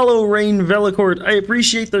the follow, Rain Velicourt. I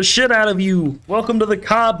appreciate the shit out of you. Welcome to the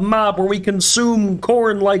Cobb Mob, where we consume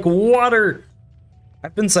corn like water.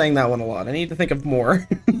 I've been saying that one a lot. I need to think of more.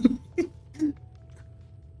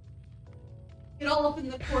 Get all up in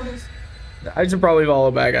the corners. I should probably follow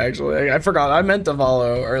back, actually. I forgot. I meant to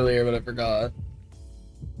follow earlier, but I forgot.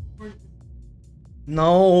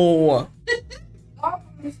 No.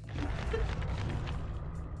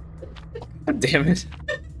 God damn it.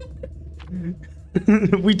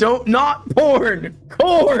 We don't, not porn,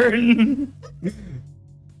 corn.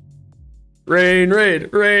 Rain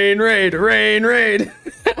raid, rain raid, rain raid.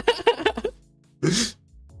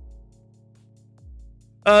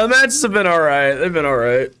 Matches have been alright. They've been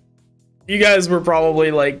alright. You guys were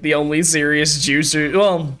probably like the only serious juicers.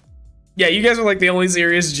 Well, yeah, you guys were like the only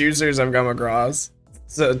serious juicers I've come across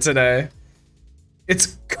today.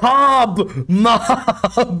 It's cob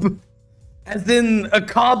mob, as in a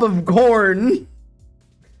cob of corn.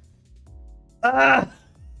 Ah.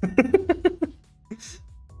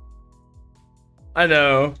 I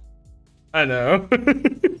know. I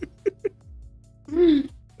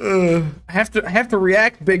have to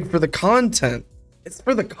react big for the content. It's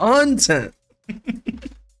for the content.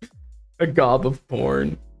 A gob of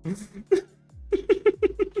porn. God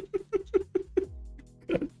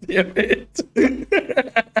damn it.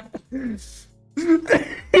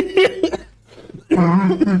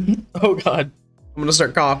 Oh god. I'm gonna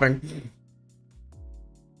start coughing.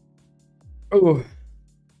 Oh.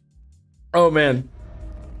 Oh man.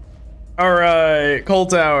 Alright, Coal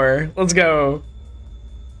Tower. Let's go.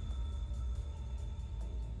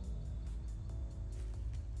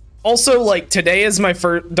 Also, like, today is my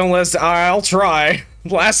first. Don't let us. I'll try.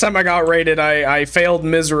 Last time I got raided, I failed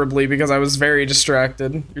miserably because I was very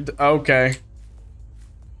distracted. Okay.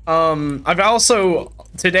 I've also.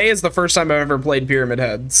 Today is the first time I've ever played Pyramid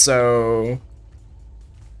Head, so.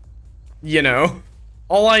 You know.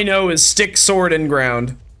 All I know is stick, sword, and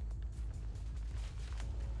ground.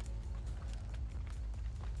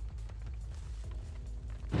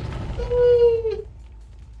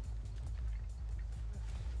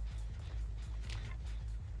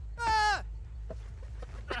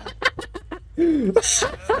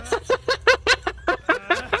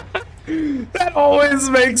 That always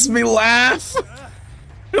makes me laugh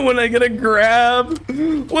when I get a grab.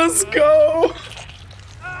 Let's go.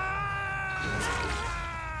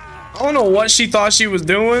 I don't know what she thought she was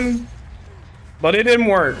doing, but it didn't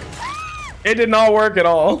work. It did not work at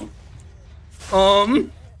all. My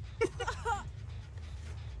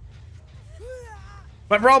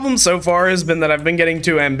problem so far has been that I've been getting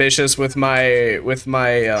too ambitious with my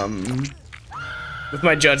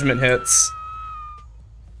judgment hits.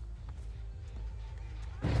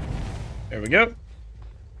 There we go.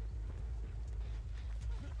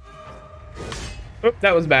 Oop,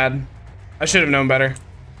 that was bad. I should have known better.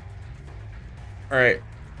 All right.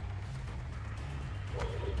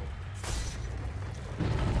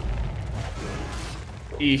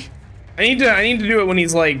 I need to do it when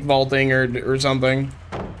he's like vaulting or something.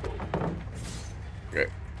 Okay.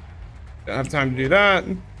 Don't have time to do that.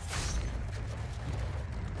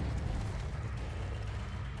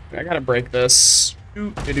 I gotta break this.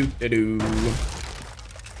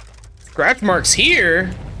 Scratch marks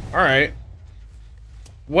here. All right.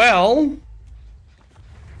 Well,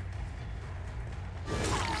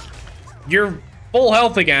 you're full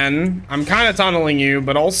health again. I'm kind of tunneling you,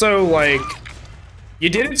 but also like you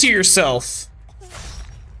did it to yourself.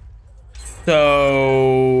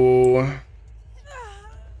 So,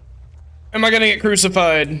 am I gonna get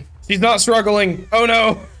crucified? She's not struggling. Oh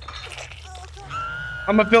no.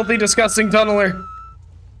 I'm a filthy, disgusting tunneler.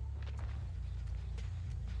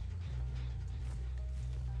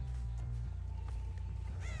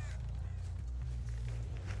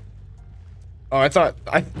 Oh,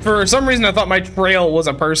 for some reason I thought my trail was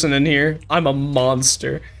a person in here. I'm a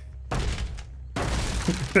monster.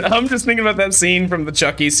 I'm just thinking about that scene from the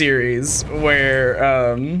Chucky series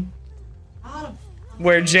where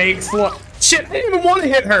Jake's shit, I didn't even want to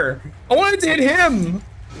hit her. I wanted to hit him.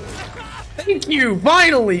 Thank you,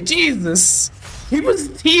 finally, Jesus. He was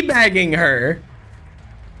teabagging her.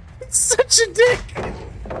 It's such a dick.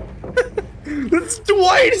 This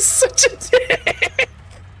Dwight is such a dick.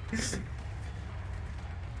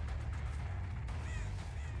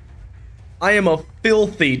 I am a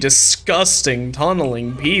filthy, disgusting,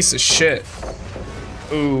 tunneling piece of shit.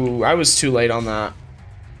 Ooh, I was too late on that.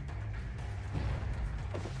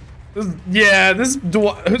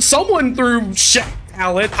 Someone threw shit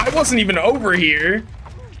pallet. I wasn't even over here.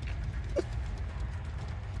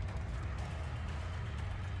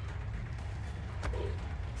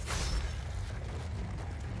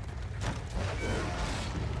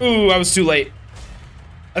 Ooh, I was too late.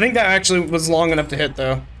 I think that actually was long enough to hit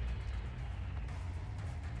though.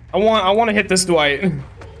 I want to hit this Dwight.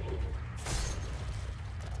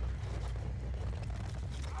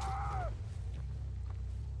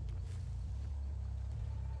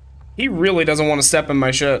 He really doesn't want to step in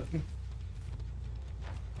my shit. It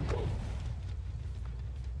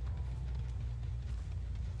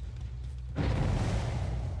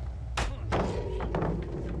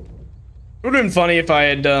would have been funny if I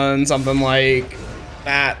had done something like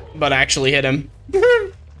that, but actually hit him.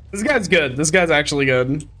 This guy's good. This guy's actually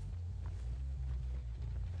good.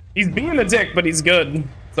 He's being a dick, but he's good.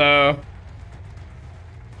 So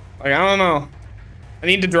Like, I don't know. I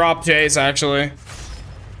need to drop Chase, actually.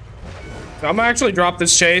 So I'm gonna actually drop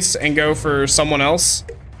this Chase and go for someone else.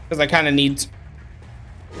 Because I kind of need to.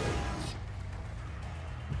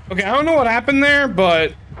 Okay, I don't know what happened there,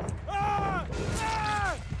 but...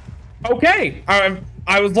 Okay!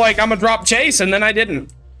 I was like, I'm gonna drop Chase, and then I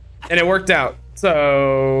didn't. And it worked out.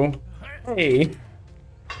 So... Hey.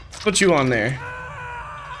 Let's put you on there.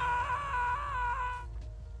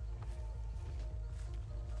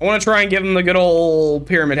 I want to try and give him the good old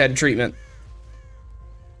Pyramid Head treatment.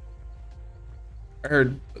 I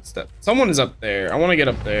heard footsteps. Someone is up there. I want to get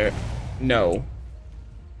up there. No.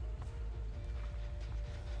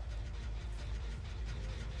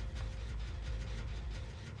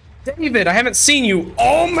 David, I haven't seen you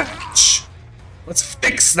all match. Let's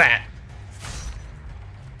fix that.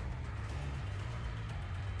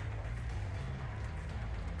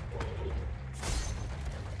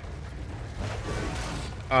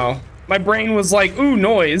 Oh, my brain was like, ooh,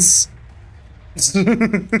 noise.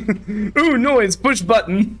 Ooh, noise, push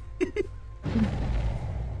button.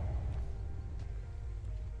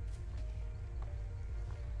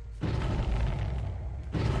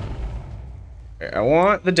 Okay, I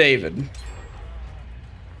want the David.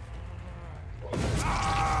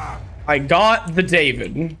 I got the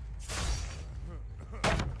David.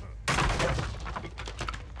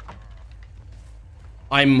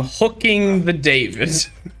 I'm hooking the David.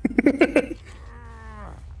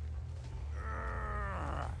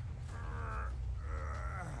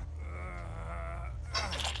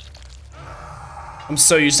 I'm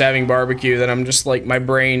so used to having barbecue that I'm just like, my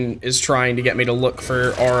brain is trying to get me to look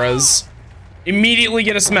for auras. Immediately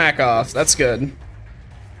get a smack off. That's good.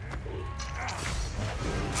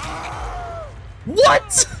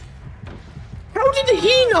 What? How did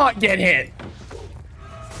he not get hit?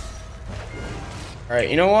 Alright,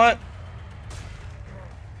 you know what?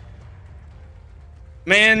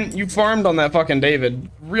 Man, you farmed on that fucking David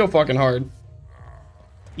real fucking hard.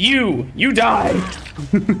 You die.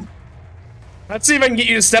 Let's see if I can get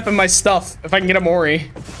you to step in my stuff. If I can get a Mori.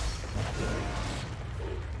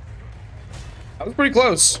 That was pretty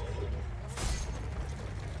close.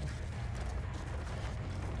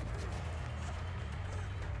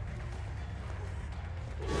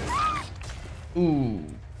 Ooh,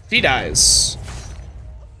 he dies.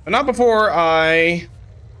 But not before I...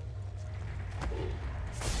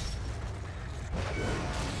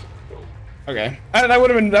 Okay, that would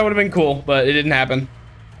have been cool, but it didn't happen.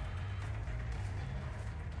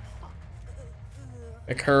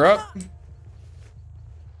 Pick her up.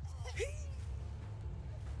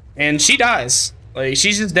 And she dies. Like,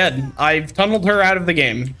 she's just dead. I've tunneled her out of the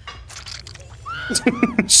game.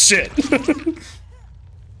 Shit.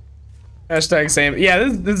 Hashtag same. Yeah,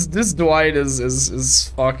 this Dwight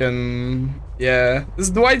is fucking... Yeah. This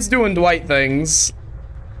Dwight's doing Dwight things.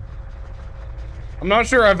 I'm not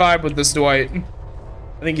sure I vibe with this Dwight.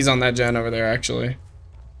 I think he's on that gen over there, actually.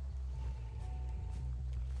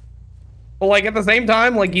 But, like, at the same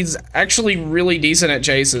time, like, he's actually really decent at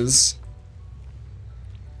chases.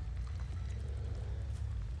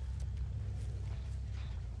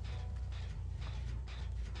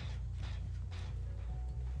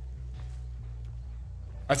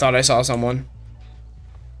 I thought I saw someone.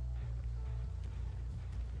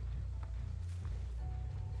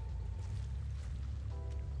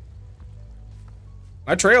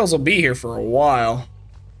 My trails will be here for a while.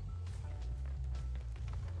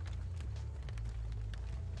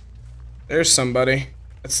 There's somebody.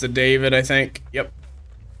 That's the David, I think. Yep.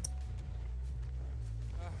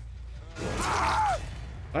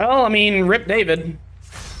 Well, I mean, rip David.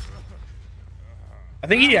 I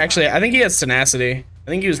think he has tenacity. I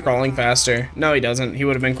think he was crawling faster. No, he doesn't. He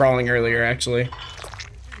would have been crawling earlier, actually.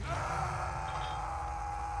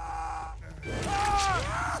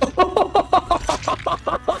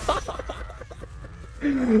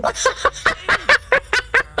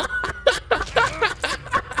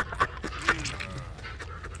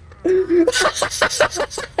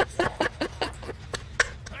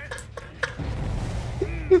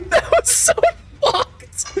 That was so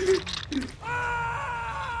fucked.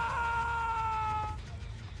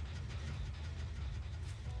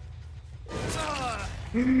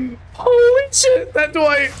 Holy shit, that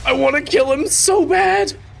Dwight, I want to kill him so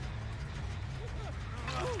bad.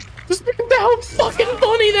 Just because of how fucking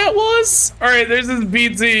funny that was. Alright, there's this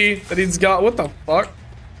BT that he's got. What the fuck?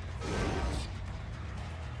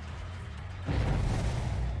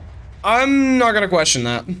 I'm not gonna question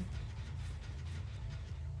that.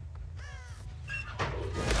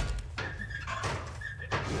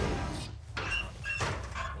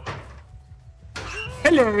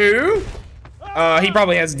 Hello? He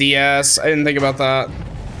probably has DS. I didn't think about that.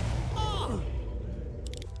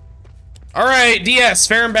 Alright, DS,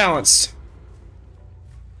 fair and balanced.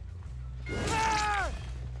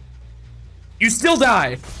 You still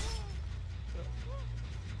die.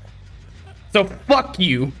 So fuck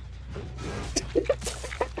you.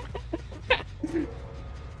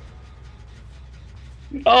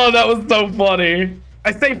 Oh, that was so funny.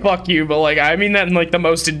 I say fuck you, but like I mean that in like the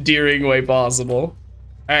most endearing way possible.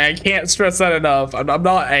 I can't stress that enough. I'm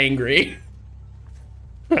not angry.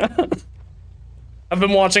 I've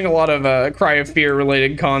been watching a lot of Cry of Fear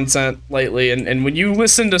related content lately, and when you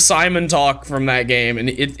listen to Simon talk from that game, and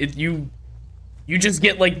you just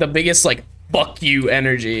get like the biggest like fuck you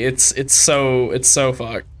energy. It's so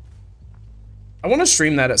fucked. I want to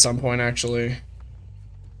stream that at some point actually.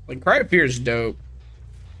 Like Cry of Fear is dope.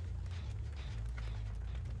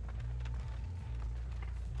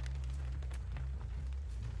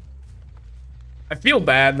 I feel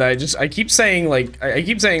bad that I keep saying like I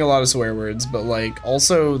keep saying a lot of swear words, but like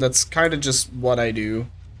also that's kind of just what I do.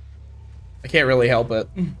 I can't really help it.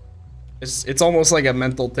 It's almost like a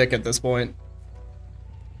mental tick at this point.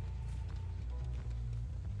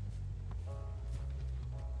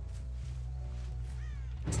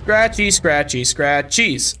 Scratchy, scratchy,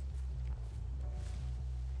 scratchies.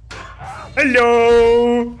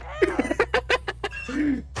 Hello.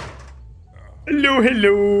 Hello,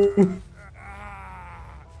 hello.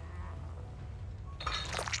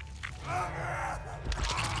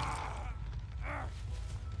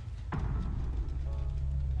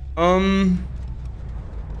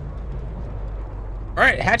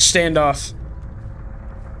 Alright, hatch standoff.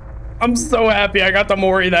 I'm so happy I got to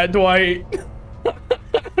Mori that Dwight.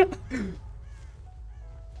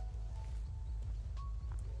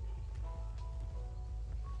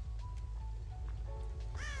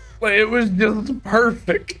 Like, it was just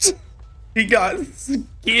perfect. He got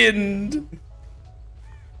skinned.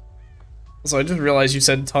 So I just realized you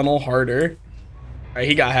said tunnel harder. Alright,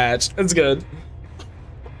 he got hatched. That's good.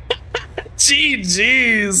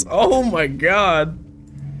 GG's. Oh my god.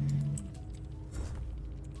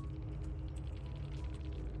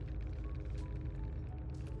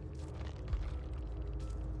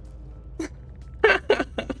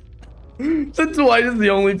 That's why is the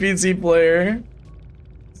only PC player.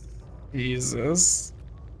 Jesus.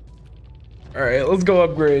 Alright, let's go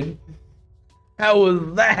upgrade. How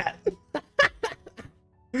was that?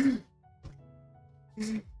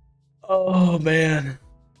 Oh man.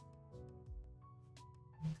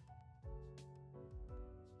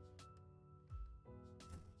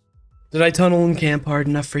 Did I tunnel and camp hard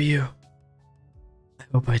enough for you? I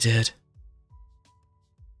hope I did.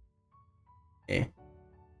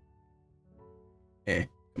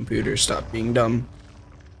 Computer, stop being dumb.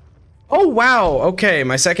 Oh wow, okay,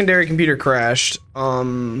 my secondary computer crashed.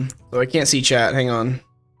 So I can't see chat, hang on.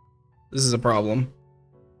 This is a problem.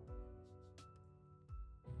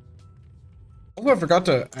 Oh, I forgot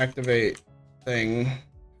to activate thing.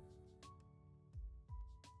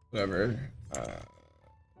 Whatever. How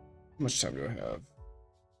much time do I have?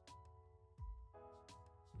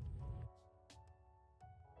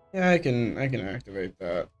 Yeah, I can activate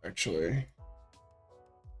that actually.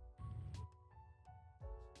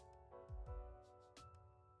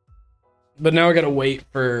 But now I gotta wait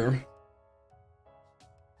for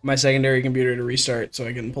my secondary computer to restart so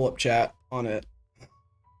I can pull up chat on it.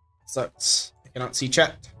 Sucks. I cannot see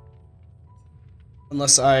chat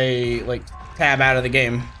unless I like tab out of the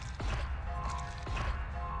game.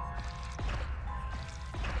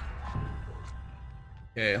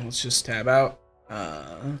 Okay, let's just tab out.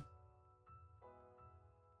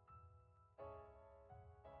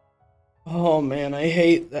 Oh man, I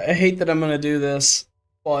hate that I'm gonna do this,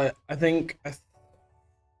 but I think I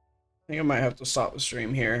might have to stop the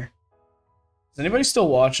stream here. Is anybody still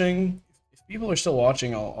watching? If people are still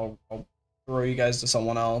watching, I'll throw you guys to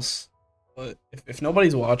someone else. But if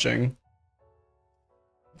nobody's watching,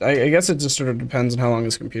 I guess it just sort of depends on how long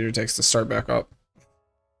this computer takes to start back up.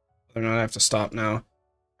 Whether or not I have to stop now.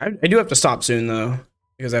 I do have to stop soon though,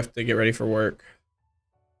 because I have to get ready for work.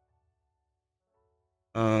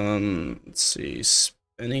 Let's see,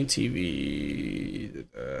 spinning TV.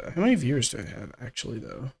 How many viewers do I have actually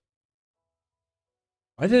though?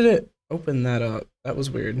 Why did it open that up? That was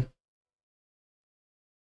weird.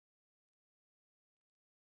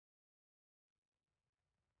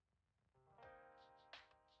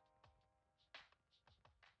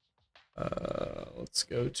 Let's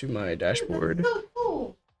go to my dashboard. That's so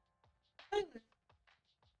cool.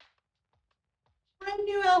 Brand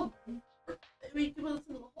new album. We can listen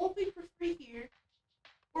to the whole thing for free here,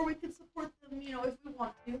 or we can support them, you know, if we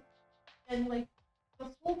want to. and like the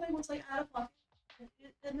whole thing was like out of pocket.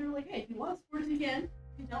 And they're like, hey, if you want to support us again,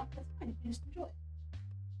 if you don't, that's fine. You just enjoy it.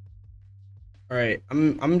 All right,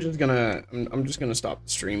 I'm just gonna stop the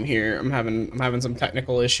stream here. I'm having some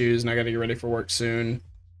technical issues, and I gotta get ready for work soon.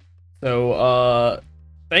 So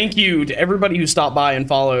thank you to everybody who stopped by and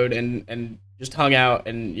followed and just hung out.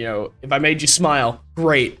 And you know, if I made you smile,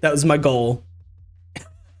 great. That was my goal.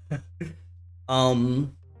 Yeah,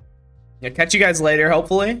 catch you guys later.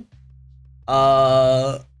 Hopefully.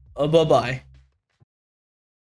 Bye bye.